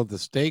burned people at the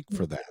stake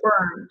for that.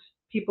 Burned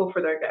people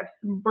for their gifts,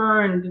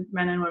 burned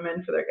men and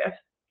women for their gifts.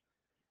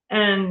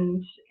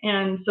 And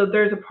so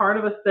there's a part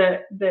of us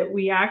that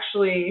we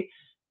actually,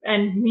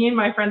 and me and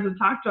my friends have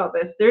talked about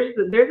this, there's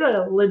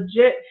a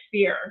legit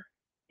fear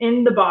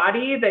in the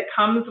body that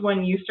comes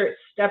when you start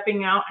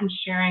stepping out and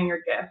sharing your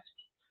gifts,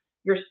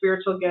 your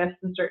spiritual gifts,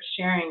 and start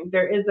sharing.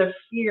 There is a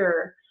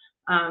fear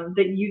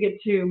that you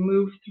get to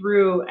move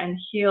through and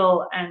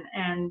heal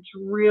and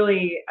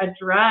really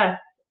address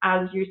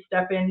as you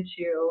step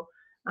into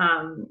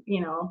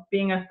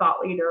being a thought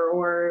leader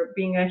or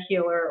being a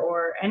healer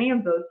or any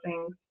of those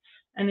things.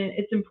 And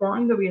it's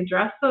important that we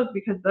address those,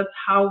 because that's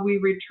how we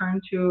return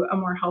to a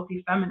more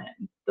healthy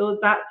feminine. So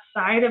that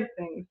side of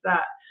things,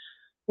 that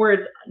where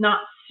it's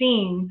not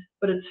seen,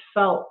 but it's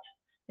felt.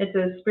 It's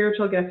a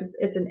spiritual gift.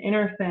 It's an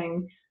inner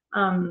thing.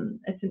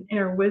 It's an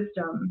inner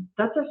wisdom.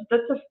 That's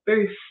a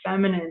very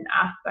feminine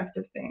aspect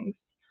of things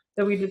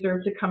that we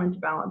deserve to come into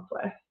balance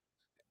with.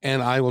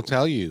 And I will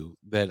tell you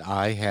that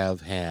I have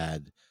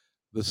had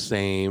the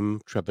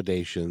same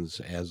trepidations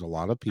as a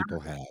lot of people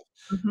have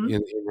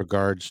in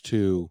regards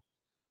to,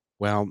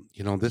 well,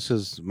 this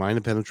is my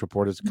Independence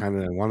Report is kind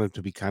of, I want it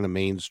to be kind of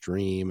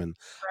mainstream, and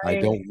I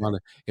don't want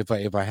to,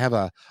 if I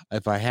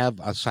have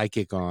a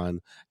psychic on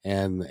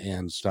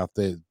and stuff,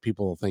 that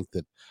people think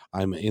that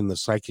I'm in the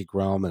psychic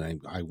realm, and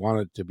I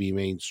want it to be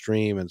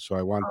mainstream, and so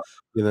I want,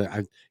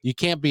 you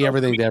can't be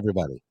everything to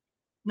everybody.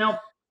 Nope.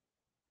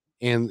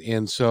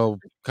 And so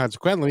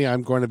consequently,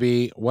 I'm going to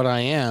be what I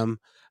am.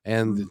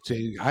 And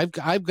I've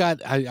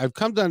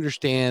come to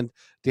understand,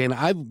 Dan,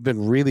 I've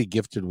been really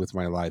gifted with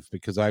my life,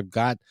 because I've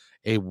got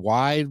a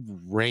wide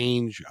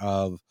range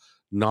of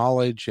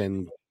knowledge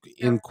and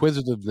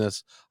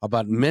inquisitiveness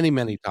about many,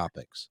 many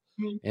topics.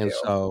 And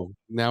so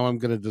now I'm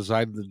going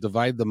to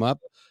divide them up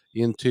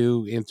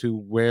into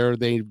where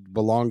they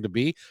belong to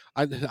be.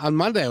 On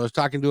Monday, I was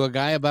talking to a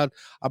guy about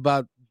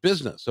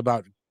business,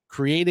 about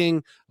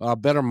creating a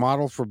better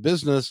model for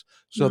business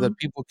so that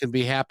people can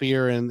be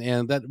happier,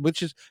 and that,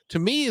 which is, to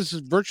me, is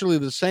virtually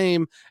the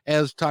same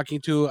as talking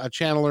to a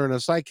channeler and a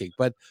psychic,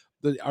 but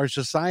our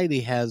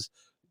society has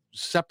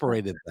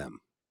separated them.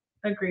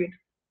 Agreed.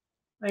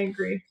 I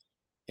agree.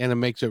 And it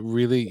makes it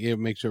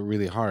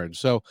really hard.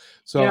 So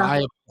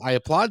I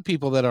applaud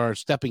people that are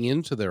stepping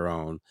into their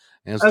own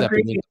and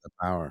stepping into the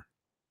power.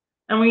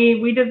 And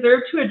we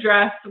deserve to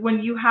address,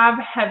 when you have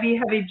heavy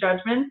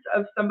judgments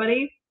of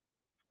somebody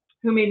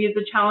who maybe is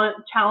a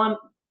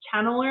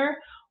channeler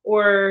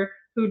or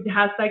who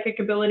has psychic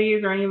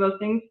abilities or any of those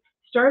things,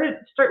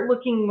 start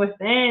looking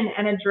within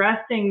and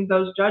addressing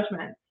those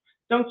judgments.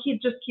 Don't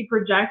just keep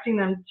projecting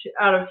them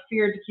out of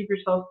fear to keep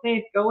yourself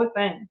safe. Go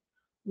within.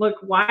 Look,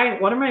 what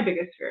are my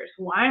biggest fears?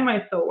 Why am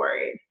I so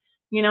worried?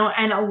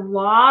 And a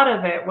lot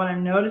of it, what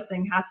I'm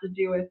noticing, has to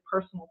do with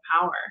personal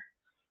power.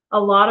 A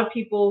lot of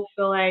people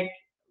feel like,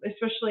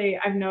 especially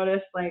I've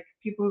noticed, like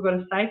people who go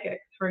to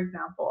psychics, for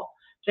example,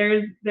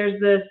 there's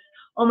this,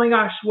 oh my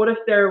gosh, what if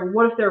they're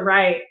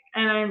right?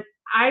 And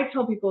I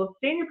tell people,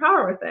 stay in your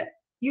power with it.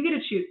 You get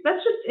to choose.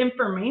 That's just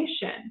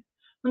information.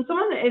 When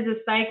someone is a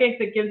psychic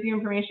that gives you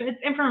information,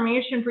 it's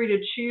information for you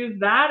to choose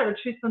that or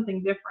choose something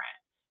different.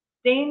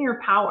 Stay in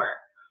your power.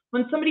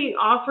 When somebody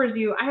offers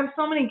you, I have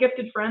so many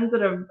gifted friends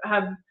that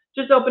have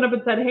just opened up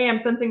and said, hey,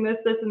 I'm sensing this,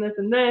 this, and this,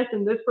 and this,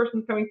 and this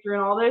person's coming through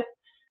and all this.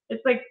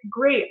 It's like,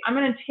 great, I'm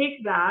going to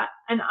take that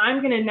and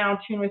I'm going to now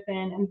tune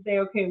within and say,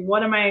 okay,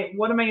 what am I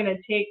going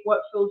to take? What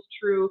feels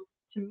true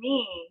to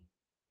me?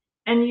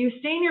 And you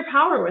stay in your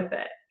power with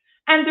it.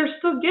 And they're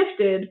so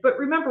gifted, but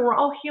remember, we're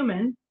all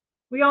human.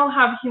 We all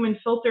have human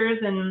filters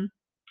and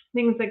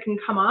things that can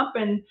come up.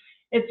 And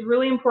it's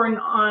really important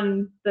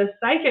on the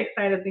psychic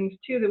side of things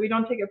too, that we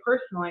don't take it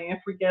personally if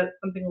we get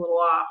something a little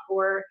off.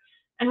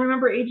 And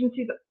remember,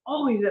 agency is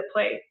always at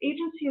play.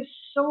 Agency is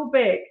so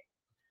big.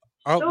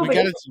 Oh, we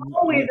got it.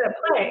 Always at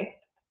play.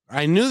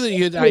 I knew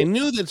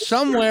that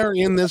somewhere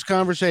in this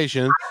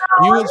conversation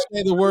you would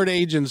say the word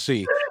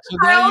agency. So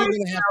now you're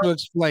going to have to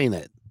explain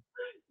it.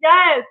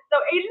 Yes. So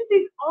agency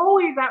is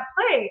always at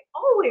play.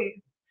 Always.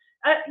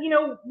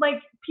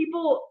 Like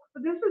people,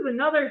 this is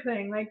another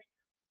thing. Like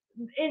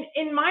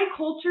in my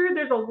culture,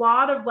 there's a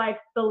lot of like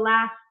the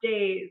last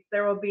days.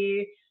 There will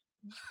be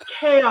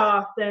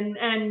chaos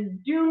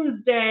and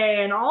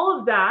doomsday and all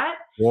of that.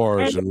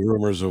 Wars and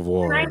rumors of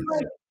war. And I'm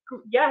like,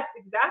 yes,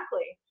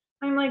 exactly.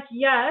 I'm like,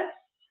 yes.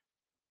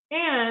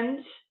 And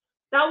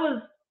that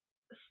was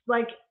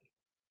like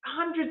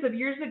hundreds of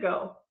years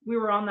ago. We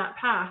were on that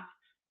path.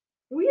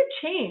 we have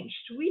changed.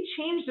 We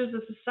changed as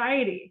a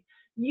society.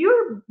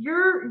 You're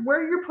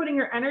where you're putting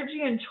your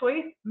energy and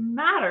choice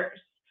matters.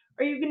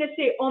 Are you going to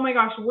say, oh my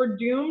gosh, we're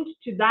doomed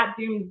to that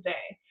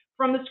doomsday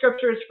from the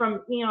scriptures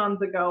from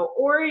eons ago?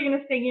 Or are you going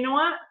to say, you know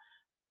what?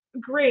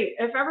 Great.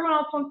 If everyone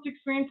else wants to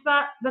experience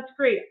that, that's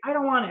great. I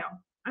don't want to.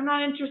 I'm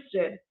not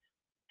interested.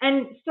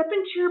 And step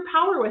into your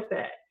power with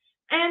it.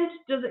 And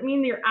does it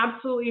mean that you're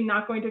absolutely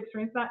not going to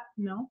experience that?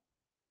 No.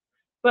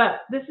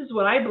 But this is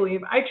what I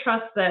believe. I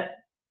trust that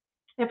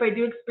if I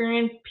do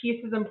experience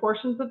pieces and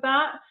portions of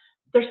that,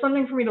 there's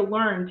something for me to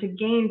learn, to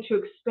gain, to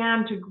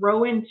expand, to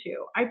grow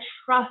into. I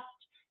trust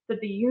that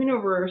the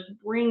universe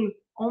brings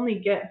only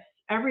gifts.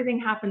 Everything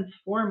happens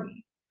for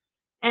me.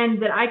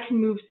 And that I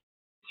can move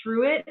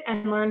through it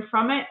and learn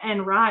from it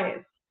and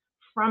rise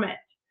from it.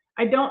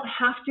 I don't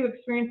have to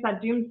experience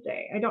that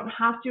doomsday. I don't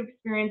have to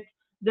experience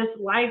this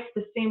life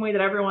the same way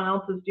that everyone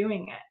else is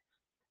doing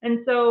it. And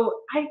so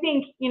I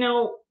think,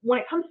 when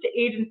it comes to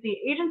agency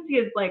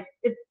is like,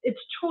 it's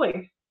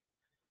choice.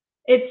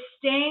 It's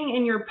staying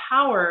in your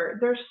power.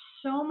 There's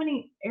so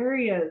many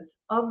areas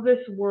of this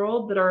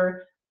world that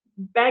are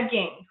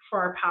begging for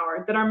our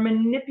power, that are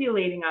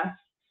manipulating us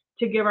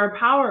to give our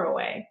power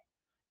away.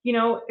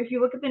 If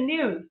you look at the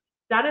news,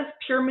 that is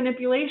pure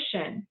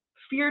manipulation,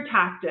 fear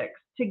tactics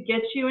to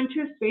get you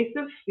into a space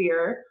of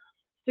fear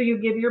so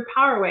you give your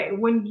power away.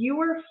 When you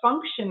are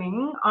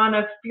functioning on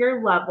a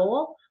fear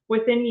level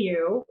within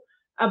you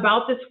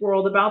about this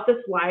world, about this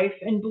life,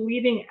 and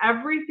believing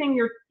everything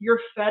you're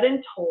fed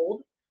and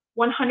told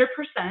 100%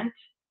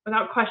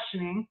 without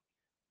questioning,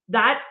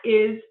 that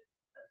is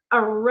a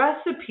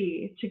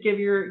recipe to give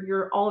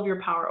your all of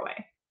your power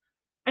away.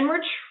 And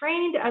we're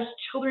trained as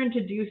children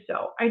to do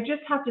so. I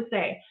just have to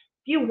say,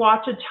 if you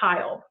watch a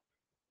child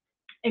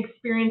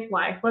experience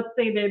life, let's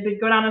say they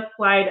go down a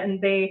slide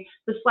and the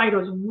slide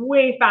goes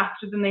way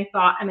faster than they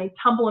thought and they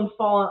tumble and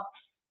fall.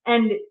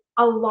 And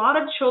a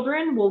lot of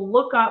children will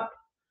look up,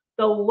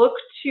 they'll look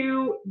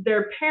to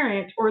their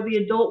parent or the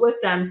adult with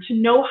them to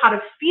know how to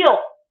feel.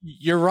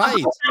 You're right.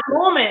 At that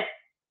moment.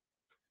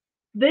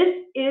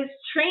 This is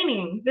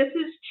training. This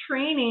is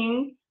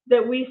training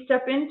that we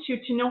step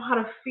into to know how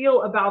to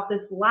feel about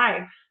this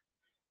life.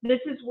 This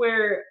is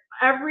where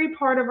every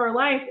part of our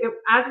life,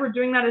 as we're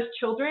doing that as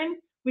children,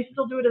 we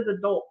still do it as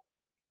adults.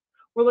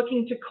 We're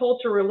looking to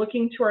culture, we're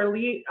looking to our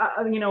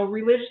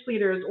religious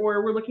leaders,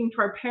 or we're looking to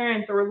our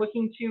parents, or we're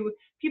looking to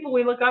people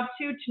we look up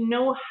to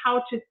know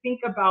how to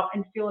think about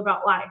and feel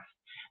about life.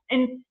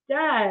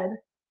 Instead,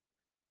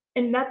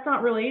 and that's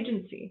not real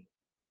agency.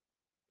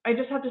 I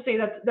just have to say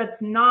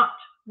that's not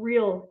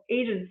real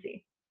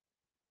agency.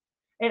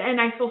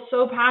 And I feel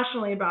so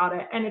passionately about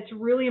it. And it's a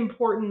really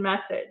important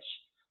message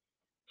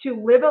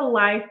to live a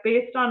life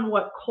based on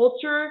what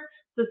culture,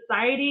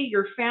 society,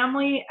 your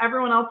family,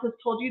 everyone else has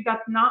told you.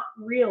 That's not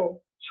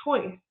real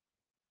choice.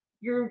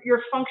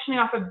 You're functioning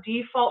off of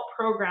default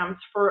programs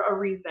for a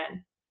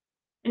reason.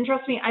 And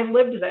trust me, I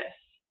lived this.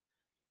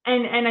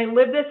 And I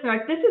lived this, and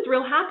like, this is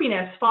real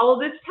happiness. Follow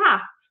this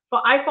path.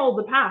 But I followed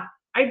the path.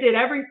 I did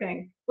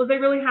everything. Was I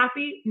really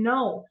happy?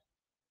 No.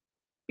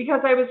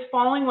 Because I was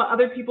following what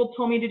other people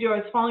told me to do. I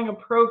was following a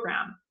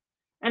program.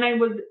 And I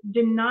was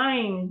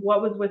denying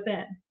what was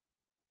within.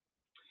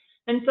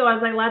 And so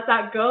as I let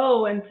that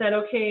go and said,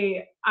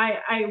 okay,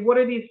 what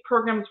are these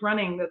programs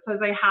running that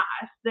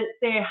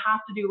say I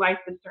have to do life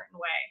a certain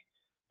way?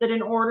 That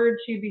in order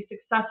to be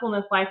successful in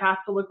this life has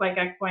to look like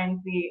X, Y,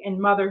 and Z in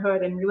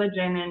motherhood and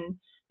religion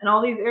and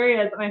all these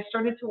areas. And I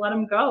started to let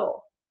them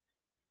go.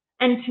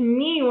 And to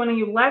me, when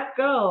you let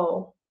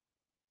go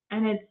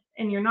and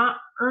you're not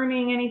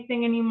earning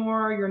anything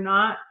anymore,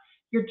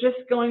 you're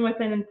just going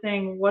within and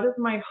saying, what is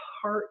my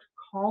heart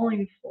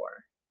calling for?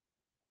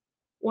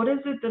 What is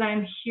it that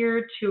I'm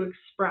here to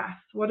express?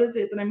 What is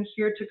it that I'm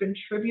here to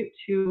contribute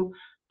to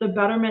the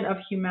betterment of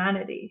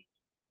humanity?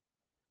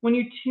 When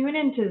you tune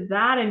into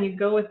that and you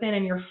go within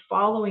and you're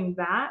following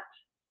that,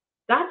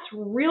 that's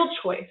real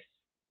choice.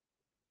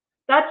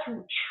 That's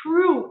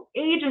true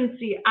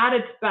agency at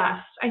its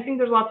best. I think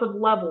there's lots of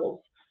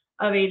levels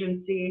of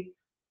agency.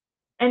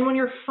 And when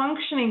you're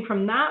functioning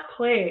from that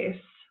place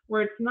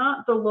where it's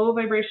not the low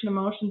vibration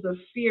emotions of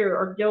fear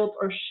or guilt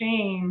or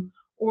shame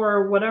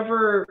or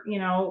whatever,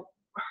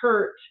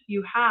 hurt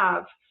you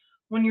have,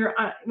 when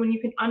you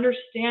can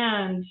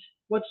understand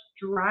what's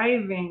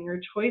driving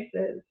your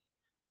choices,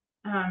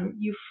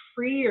 you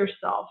free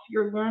yourself.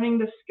 You're learning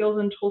the skills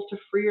and tools to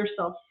free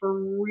yourself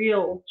for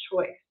real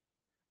choice,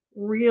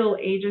 real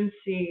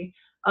agency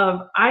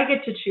of I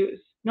get to choose.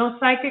 No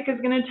psychic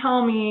is going to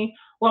tell me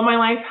what my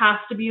life has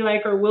to be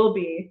like or will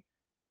be.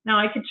 Now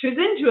I could choose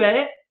into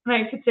it and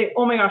I could say,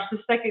 oh my gosh, the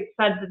psychic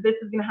said that this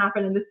is going to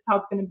happen and this is how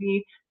it's going to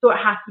be, so it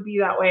has to be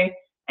that way.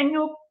 And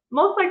you'll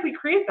most likely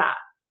create that.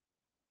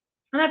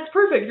 And that's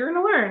perfect. You're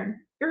going to learn.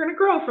 You're going to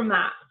grow from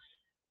that.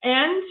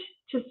 And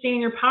to stay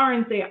in your power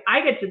and say,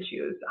 I get to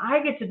choose.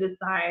 I get to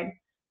decide.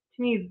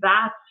 To me,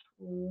 that's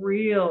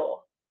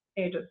real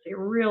agency,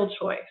 real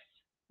choice.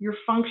 You're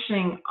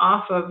functioning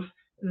off of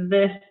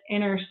this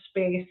inner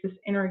space, this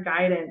inner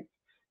guidance,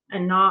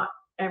 and not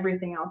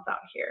everything else out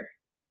here.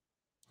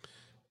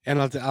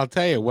 And I'll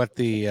tell you what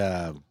the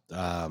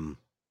um,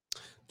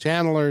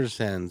 channelers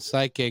and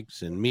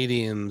psychics and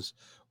mediums,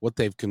 what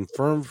they've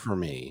confirmed for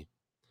me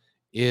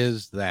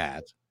is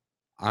that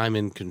I'm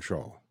in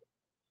control.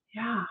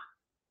 Yeah.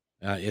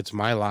 It's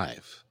my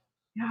life,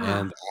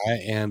 Yeah.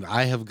 and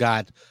I have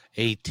got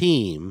a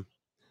team,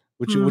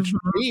 which for Mhm.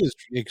 me is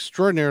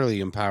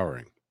extraordinarily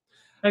empowering.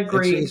 It's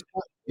Agreed. it's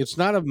not, it's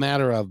not a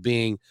matter of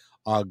being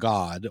a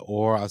god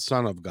or a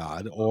son of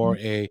God or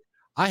a.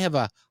 I have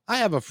a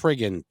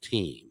friggin'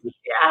 team,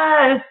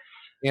 Yes.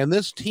 and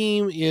this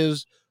team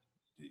is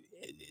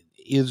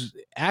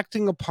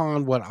acting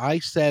upon what I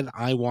said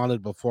I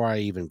wanted before I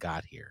even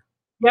got here.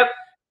 Yep.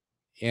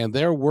 And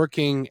they're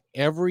working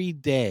every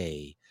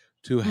day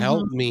to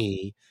help Mhm.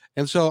 me.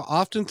 And so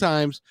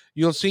oftentimes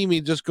you'll see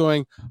me just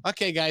going,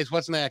 okay, guys,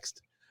 what's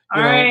next?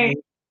 All right.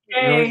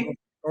 Or, Yay.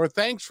 or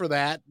thanks for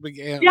that.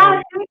 Yeah,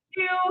 thank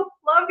you.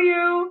 Love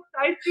you.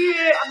 I see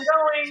it. I'm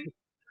going.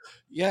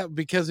 Yeah,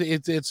 because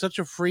it's such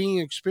a freeing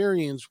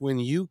experience when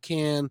you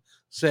can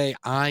say,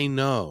 I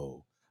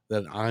know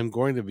that I'm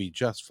going to be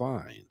just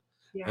fine.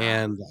 Yeah.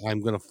 And I'm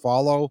going to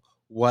follow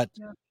what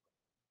Yeah.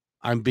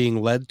 I'm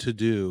being led to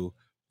do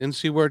and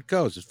see where it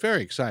goes. It's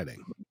very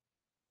exciting.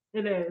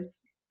 It is.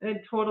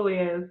 It totally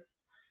is.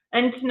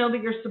 And to know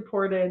that you're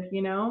supported,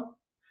 you know?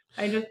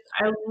 I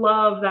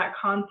love that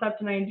concept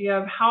and idea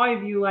of how I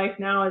view life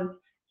now is,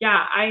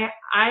 yeah,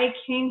 I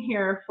came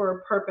here for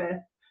a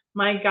purpose.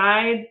 My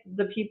guides,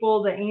 the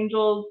people, the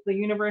angels, the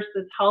universe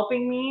that's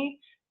helping me,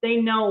 they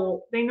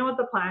know what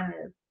the plan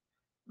is.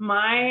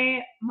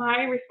 My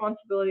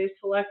responsibility is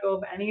to let go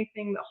of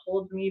anything that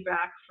holds me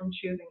back from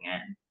choosing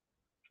in,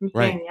 from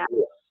Right. saying yes.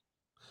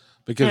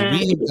 Because And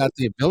we have got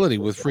the ability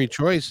with free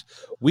choice,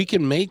 we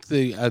can make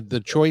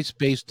the choice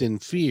based in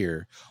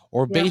fear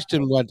or yep, based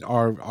in what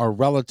our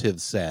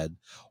relatives said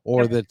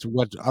or yep, that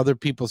what other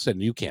people said.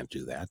 You can't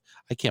do that.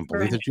 I can't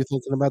believe right. that you're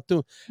thinking about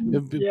doing Yeah.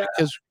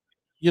 because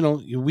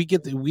we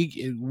get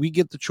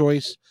the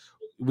choice,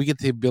 we get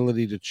the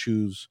ability to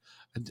choose.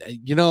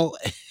 You know,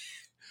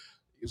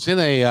 it's in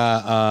a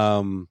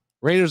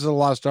Raiders of the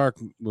Lost Ark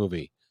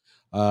movie.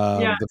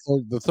 Yeah.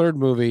 The third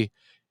movie,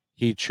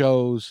 he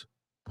chose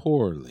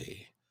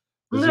poorly.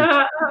 Is it?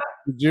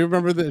 Do you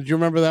remember that? Do you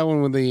remember that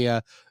one when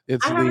it's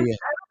I haven't the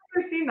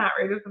ever seen that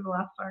Raiders of the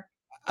Lost Ark.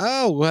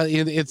 oh well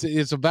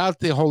it's about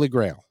the Holy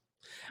Grail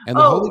and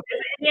the Oh, Holy is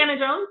it Indiana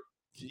Jones?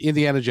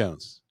 Indiana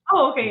Jones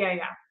Oh, okay, yeah,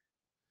 yeah.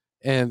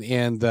 and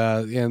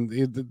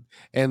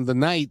the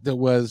knight that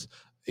was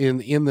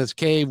in this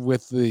cave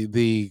with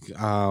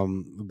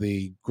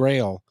the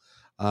Grail,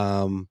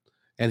 um,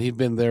 and he'd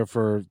been there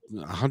for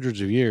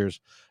hundreds of years,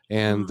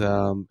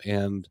 Mm,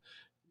 and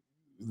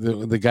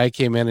the guy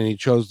came in and he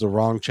chose the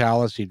wrong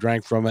chalice. He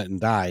drank from it and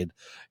died.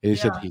 And he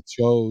said yeah, he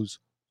chose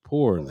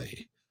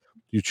poorly.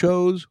 You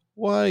chose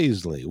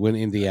wisely when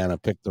Indiana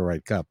picked the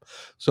right cup.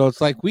 So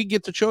it's like we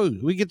get to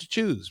choose. We get to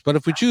choose. But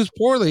if we choose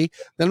poorly,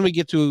 then we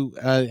get to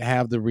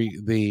have the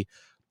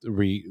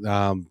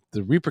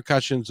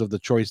repercussions of the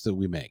choice that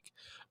we make,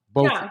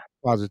 both yeah,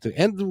 positive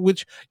and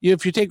which.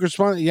 If you take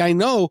responsibility, I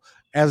know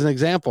as an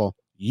example,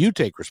 you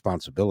take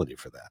responsibility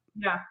for that,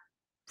 yeah.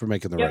 for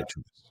making the Yep, right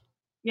choice.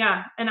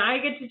 yeah. And I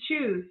get to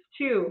choose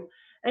too.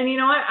 And you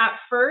know what? At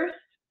first,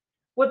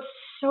 what's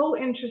so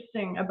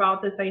interesting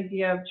about this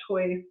idea of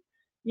choice,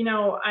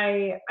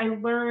 I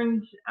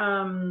learned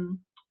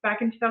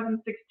back in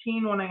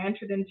 2016 when I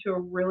entered into a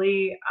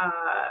really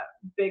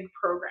big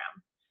program.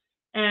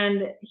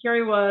 And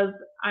here I was,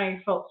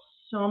 I felt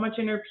so much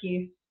inner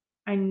peace.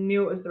 I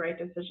knew it was the right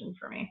decision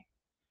for me.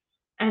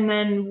 And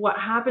then what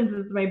happens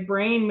is my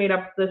brain made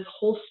up this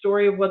whole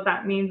story of what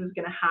that means is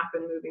going to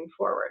happen moving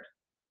forward.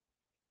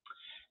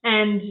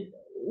 And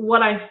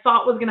what I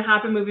thought was going to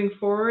happen moving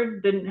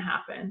forward didn't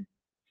happen.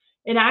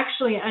 It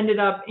actually ended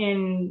up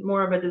in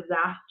more of a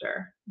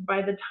disaster.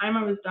 By the time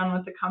I was done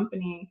with the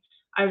company,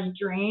 I was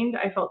drained,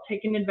 I felt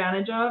taken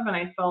advantage of, and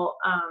I felt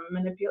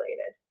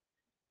manipulated.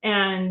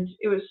 And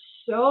it was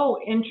so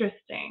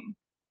interesting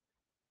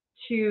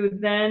to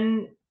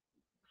then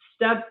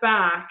step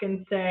back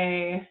and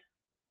say,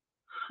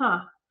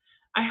 huh,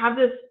 I have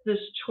this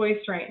choice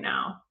right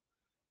now.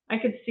 I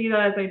could see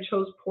that as I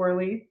chose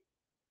poorly.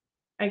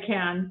 I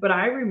can, but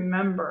I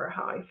remember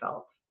how I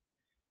felt.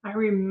 I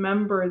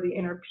remember the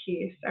inner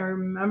peace. I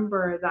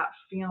remember that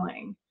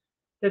feeling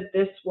that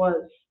this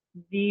was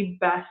the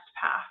best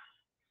path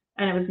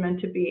and it was meant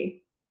to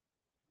be.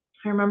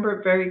 I remember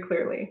it very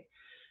clearly.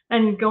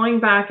 And going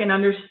back and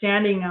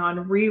understanding now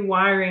and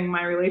rewiring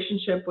my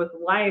relationship with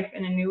life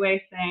in a new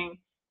way, saying,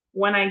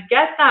 when I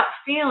get that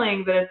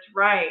feeling that it's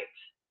right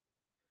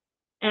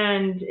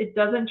and it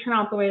doesn't turn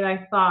out the way that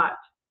I thought,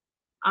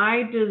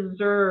 I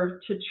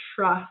deserve to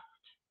trust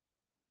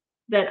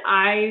that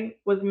I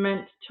was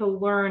meant to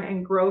learn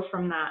and grow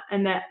from that,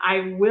 and that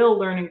I will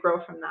learn and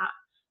grow from that.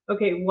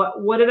 Okay,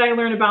 what did I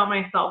learn about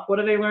myself? What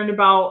did I learn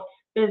about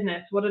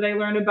business? What did I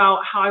learn about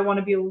how I want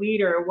to be a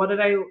leader? What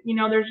did I,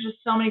 there's just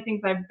so many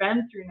things I've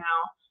been through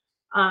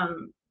now.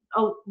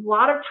 A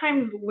lot of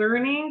times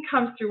learning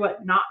comes through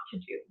what not to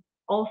do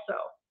also.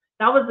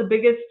 That was the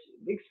biggest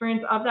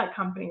experience of that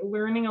company,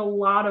 learning a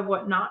lot of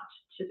what not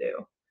to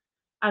do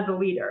as a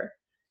leader.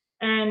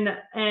 And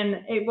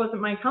it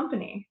wasn't my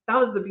company. That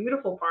was the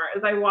beautiful part,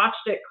 is I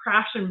watched it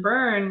crash and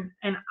burn,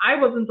 and I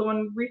wasn't the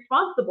one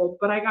responsible,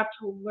 but I got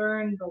to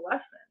learn the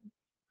lesson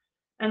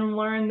and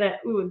learn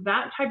that, ooh,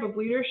 that type of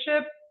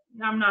leadership,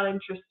 I'm not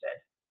interested.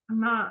 I'm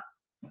not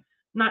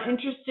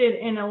interested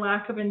in a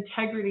lack of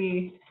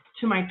integrity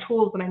to my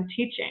tools that I'm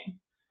teaching.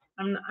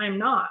 I'm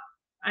not.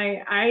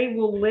 I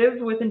will live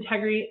with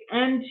integrity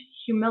and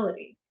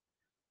humility,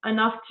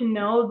 enough to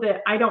know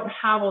that I don't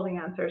have all the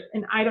answers,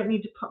 and I don't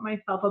need to put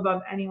myself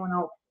above anyone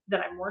else that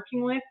I'm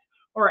working with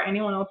or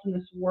anyone else in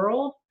this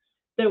world,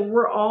 that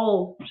we're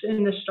all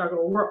in the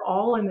struggle. We're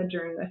all in the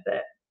journey with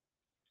it.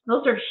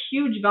 Those are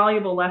huge,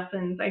 valuable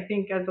lessons, I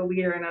think, as a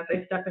leader and as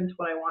I step into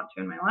what I want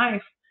to in my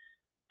life.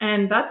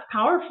 And that's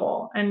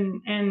powerful.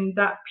 And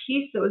that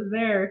piece that was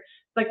there, it's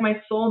like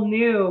my soul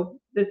knew,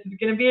 this is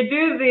going to be a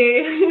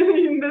doozy.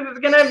 This is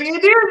going to be a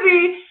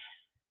doozy.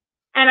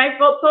 And I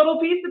felt total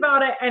peace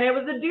about it, and it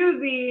was a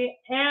doozy,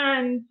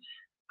 and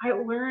I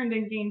learned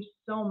and gained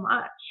so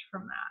much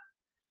from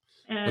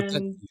that.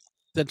 And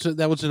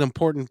that was an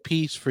important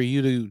piece for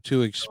you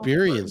to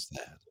experience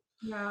that.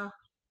 Yeah.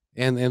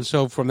 And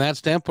so from that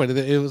standpoint,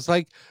 it was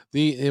like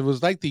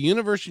the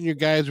universe and you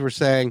guys were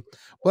saying,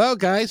 well,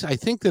 guys, I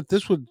think that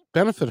this would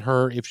benefit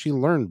her if she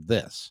learned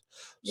this.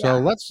 So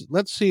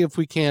let's see if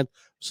we can't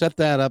set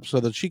that up so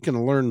that she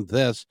can learn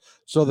this,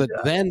 so that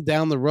then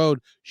down the road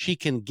she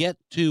can get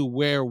to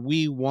where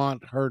we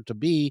want her to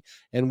be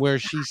and where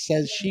she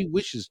says she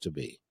wishes to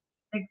be.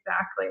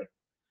 Exactly.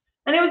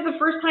 And it was the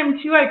first time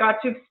too I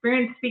got to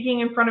experience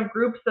speaking in front of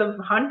groups of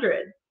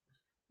hundreds.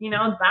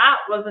 That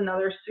was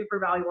another super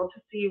valuable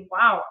to see.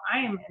 Wow, I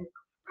am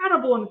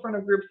incredible in front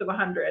of groups of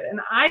 100, and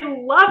I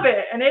love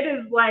it. And it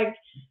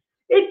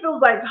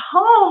feels like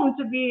home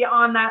to be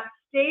on that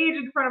stage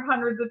in front of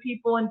hundreds of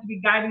people and to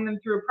be guiding them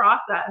through a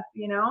process,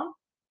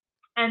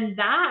 and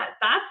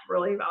that's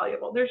really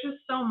valuable. There's just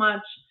so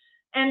much.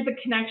 And the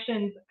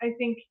connections, I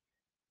think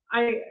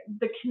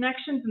the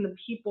connections and the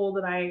people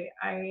that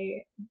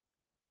I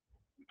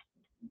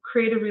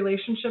created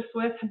relationships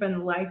with have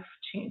been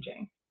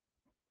life-changing.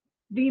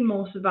 The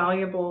most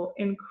valuable,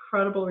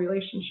 incredible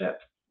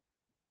relationships,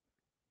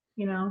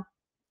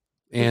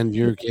 And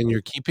you're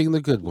keeping the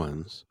good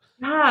ones.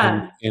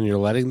 Yeah. And you're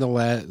letting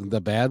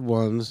the bad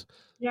ones,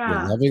 you're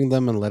loving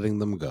them and letting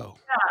them go.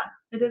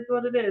 Yeah, it is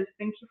what it is.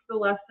 Thank you for the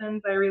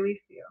lessons. I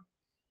release you.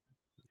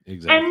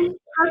 Exactly. And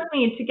trust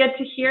me, to get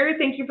to here,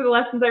 thank you for the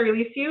lessons I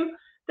release you,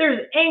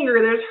 there's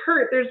anger, there's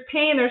hurt, there's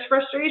pain, there's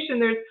frustration,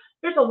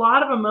 there's a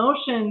lot of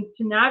emotions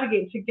to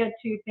navigate to get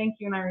to thank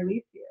you and I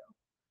release you.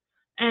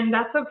 And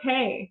that's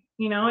okay.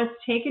 It's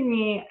taken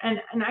me, and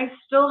I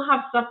still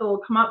have stuff that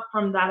will come up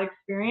from that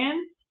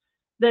experience,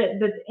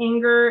 that's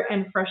anger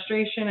and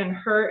frustration and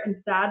hurt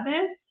and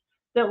sadness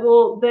that's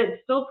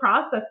still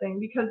processing,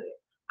 because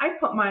I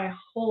put my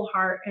whole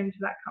heart into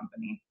that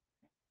company.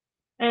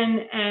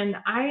 And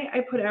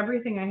I put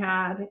everything I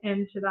had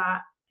into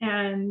that.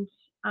 And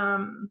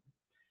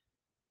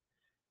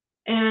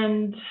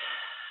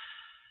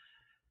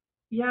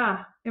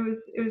yeah, it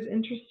was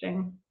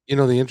interesting.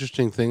 The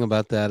interesting thing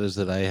about that is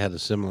that I had a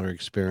similar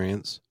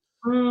experience.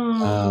 In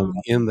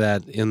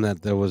that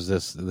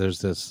there's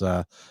this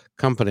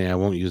company, I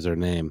won't use their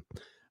name,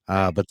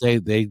 but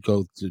they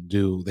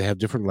have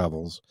different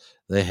levels.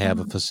 They have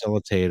a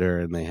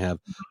facilitator, and they have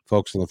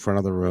folks in the front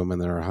of the room,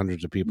 and there are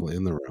hundreds of people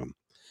in the room,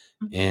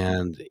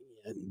 and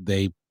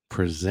they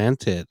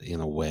present it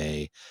in a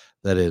way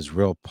that is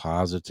real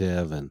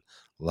positive and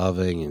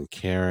loving and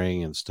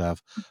caring and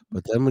stuff.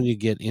 But then when you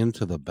get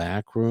into the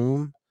back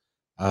room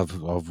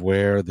of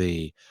where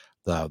they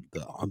have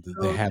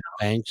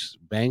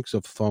banks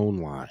of phone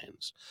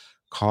lines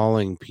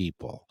calling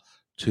people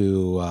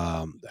to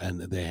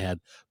and they had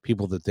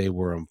people that they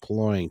were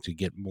employing to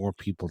get more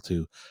people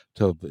to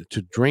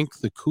drink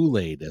the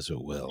Kool-Aid, as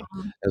it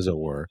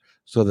were,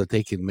 so that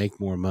they can make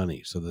more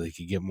money, so that they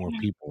can get more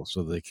people,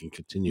 so they can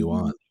continue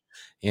on.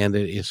 And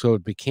so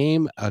it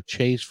became a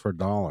chase for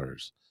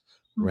dollars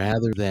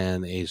rather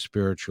than a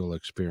spiritual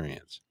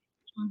experience.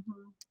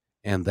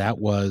 And that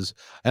was,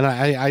 and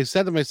I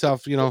said to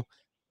myself,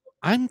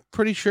 I'm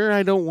pretty sure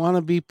I don't want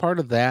to be part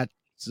of that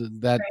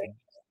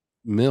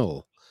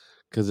mill,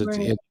 because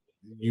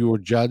you were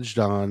judged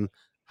on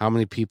how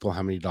many people,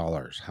 how many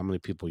dollars, how many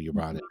people you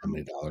brought in, how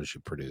many dollars you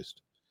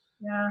produced.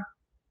 Yeah.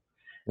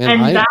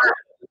 And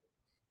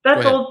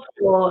that's old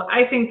school.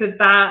 I think that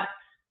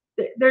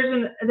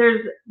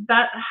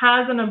that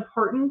has an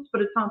importance,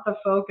 but it's not the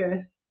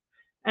focus.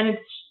 And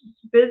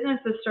business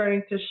is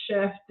starting to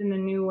shift in a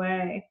new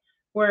way,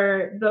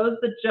 where those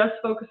that just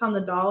focus on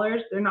the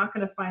dollars, they're not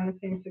going to find the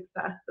same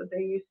success that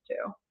they used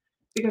to,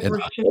 because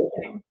we're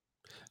shifting.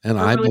 And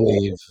I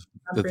believe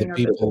that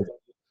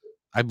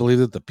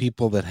the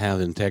people that have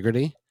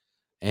integrity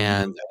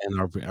and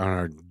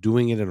are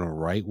doing it in a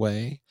right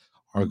way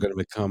are going to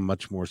become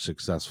much more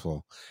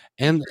successful.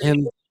 And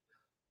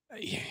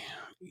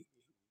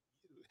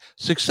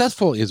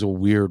successful is a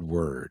weird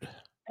word.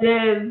 It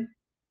is.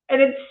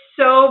 And it's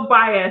so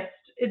biased.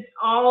 It's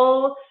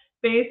all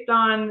based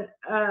on,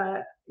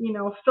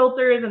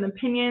 filters and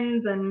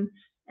opinions,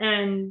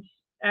 and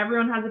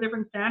everyone has a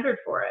different standard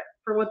for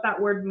what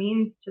that word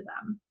means to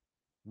them.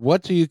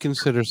 What do you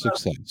consider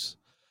success?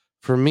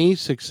 For me,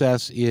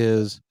 success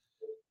is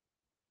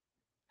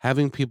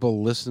having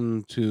people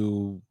listen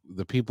to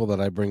the people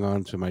that I bring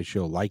on to my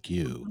show, like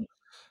you,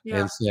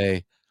 and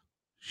say,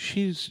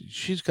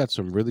 she's got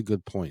some really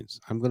good points.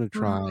 I'm going to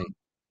try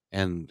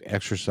and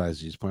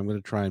exercise these points. I'm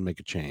going to try and make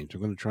a change.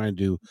 I'm going to try and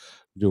do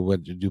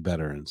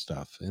better and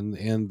stuff.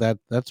 And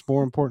that's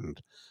more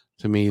important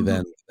to me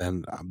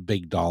than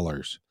big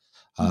dollars.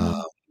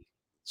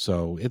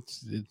 So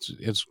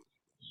it's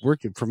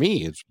working for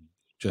me. It's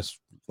just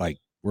like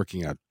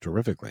working out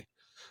terrifically.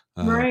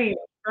 Right.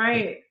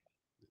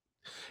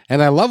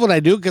 And I love what I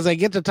do because I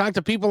get to talk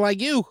to people like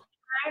you.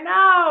 I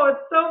know, it's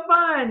so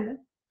fun.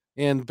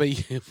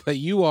 But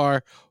you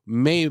are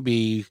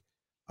maybe,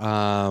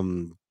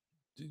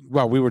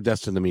 well, we were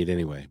destined to meet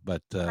anyway.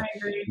 But I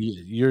agree.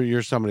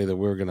 You're somebody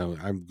that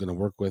I'm gonna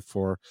work with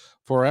for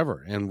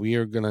forever, and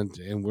we're gonna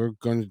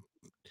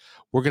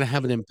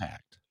have an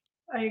impact.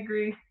 I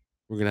agree.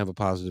 We're gonna have a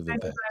positive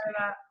impact.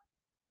 That.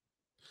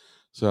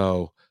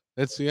 So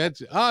let's see.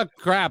 Oh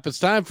crap! It's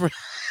time for.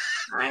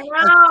 I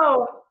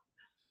know.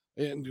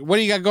 What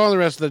do you got going the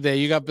rest of the day?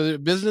 You got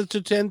business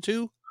to tend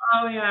to?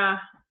 Oh yeah,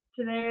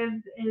 today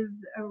is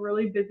a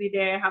really busy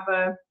day. I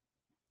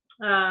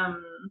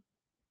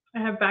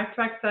have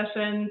back-to-back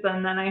sessions,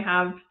 and then I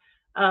have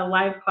a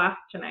live class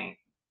tonight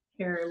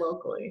here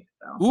locally.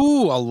 So.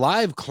 Ooh, a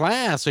live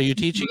class! Are you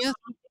teaching it?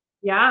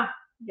 Yeah.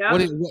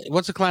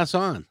 What's the class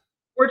on?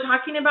 We're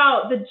talking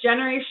about the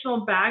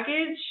generational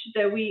baggage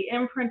that we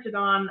imprinted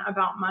on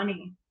about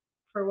money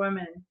for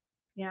women.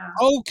 Yeah.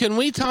 Oh, can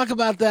we talk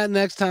about that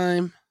next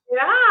time?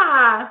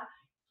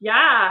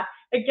 Yeah.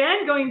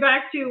 Again, going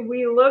back to,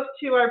 we look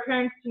to our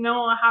parents to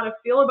know how to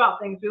feel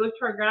about things. We look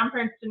to our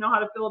grandparents to know how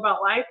to feel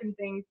about life and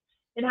things.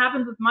 It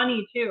happens with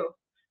money too,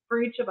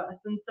 for each of us.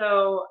 And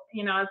so,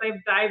 as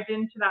I've dived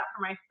into that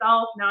for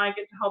myself, now I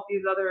get to help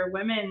these other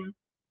women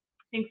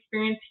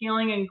experience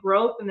healing and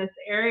growth in this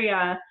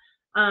area,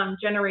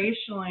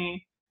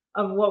 generationally,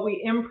 of what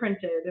we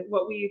imprinted,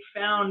 what we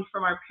found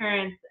from our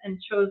parents and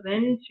chose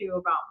into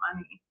about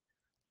money.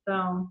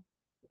 So.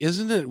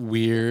 Isn't it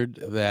weird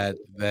that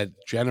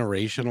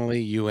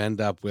generationally you end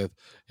up with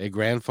a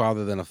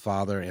grandfather, then a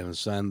father, and a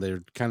son? They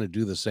kind of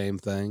do the same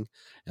thing,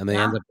 and they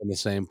end up in the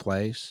same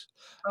place.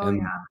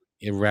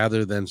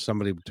 Rather than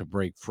somebody to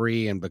break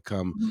free and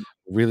become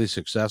really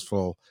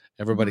successful,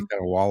 everybody kind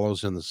of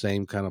wallows in the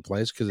same kind of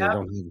place because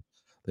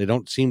they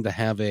don't seem to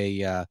have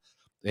a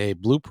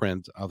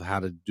blueprint of how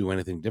to do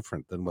anything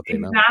different than what they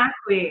know.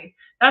 Exactly.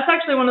 That's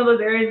actually one of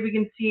those areas we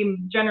can see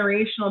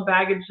generational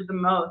baggage the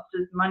most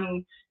is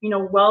money.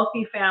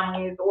 Wealthy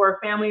families or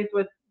families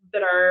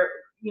that are,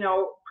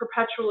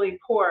 perpetually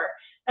poor.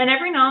 And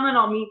every now and then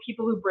I'll meet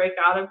people who break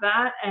out of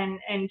that and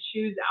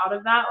choose out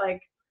of that.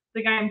 Like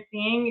the guy I'm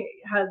seeing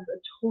has a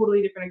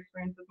totally different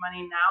experience with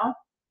money now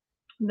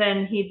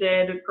than he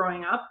did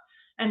growing up,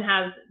 and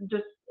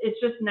it's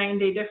just night and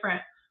day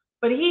different.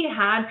 But he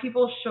had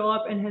people show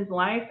up in his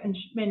life and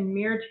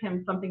mirror to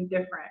him something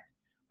different,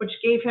 which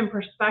gave him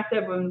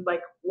perspective and was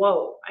like,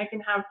 whoa, I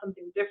can have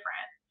something different.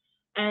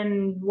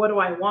 And what do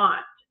I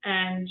want?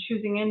 And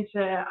choosing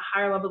into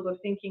higher levels of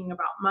thinking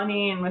about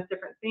money and with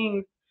different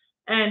things.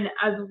 And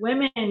as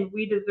women,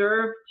 we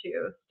deserve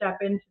to step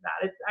into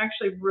that. It's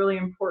actually really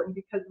important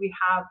because we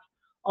have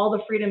all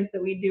the freedoms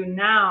that we do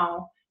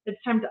now.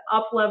 It's time to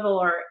up-level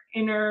our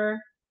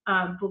inner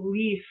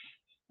belief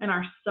in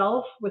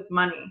ourself with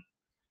money.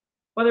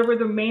 Whether we're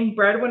the main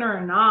breadwinner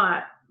or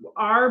not,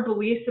 our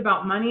beliefs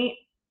about money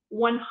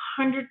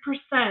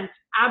 100%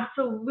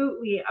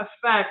 absolutely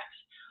affect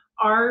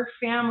our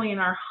family and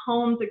our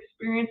home's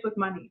experience with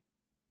money.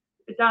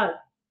 It does.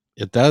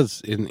 It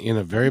does in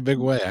a very big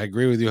way. I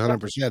agree with you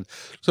 100%.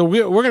 So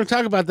we're going to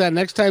talk about that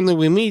next time that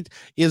we meet.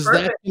 Is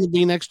Perfect. That going to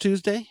be next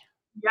Tuesday?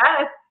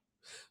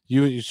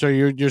 Yes. So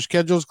your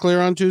schedule's clear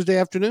on Tuesday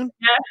afternoon?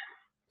 Yes.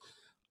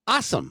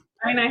 Awesome.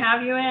 And I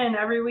have you in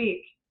every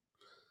week.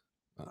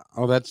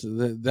 Oh,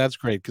 that's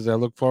great because I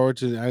look forward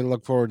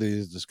to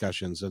these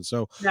discussions, and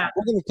so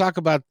we're going to talk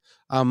about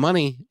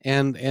money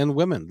and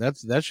women.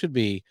 That should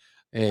be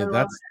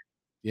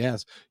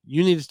yes.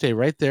 You need to stay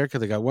right there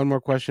because I got one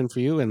more question for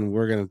you, and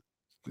we're going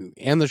to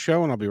end the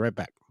show, and I'll be right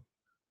back.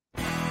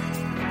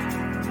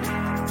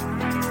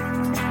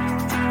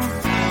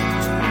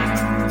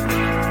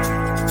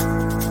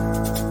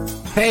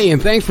 Hey, and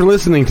thanks for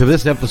listening to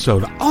this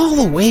episode all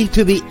the way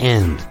to the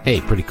end. Hey,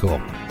 pretty cool.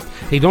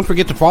 Hey, don't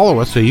forget to follow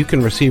us so you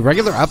can receive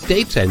regular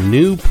updates and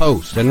new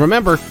posts. And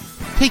remember,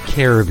 take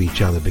care of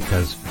each other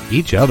because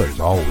each other's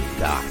all we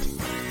got.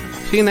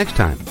 See you next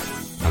time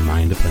on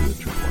My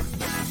Independence Report.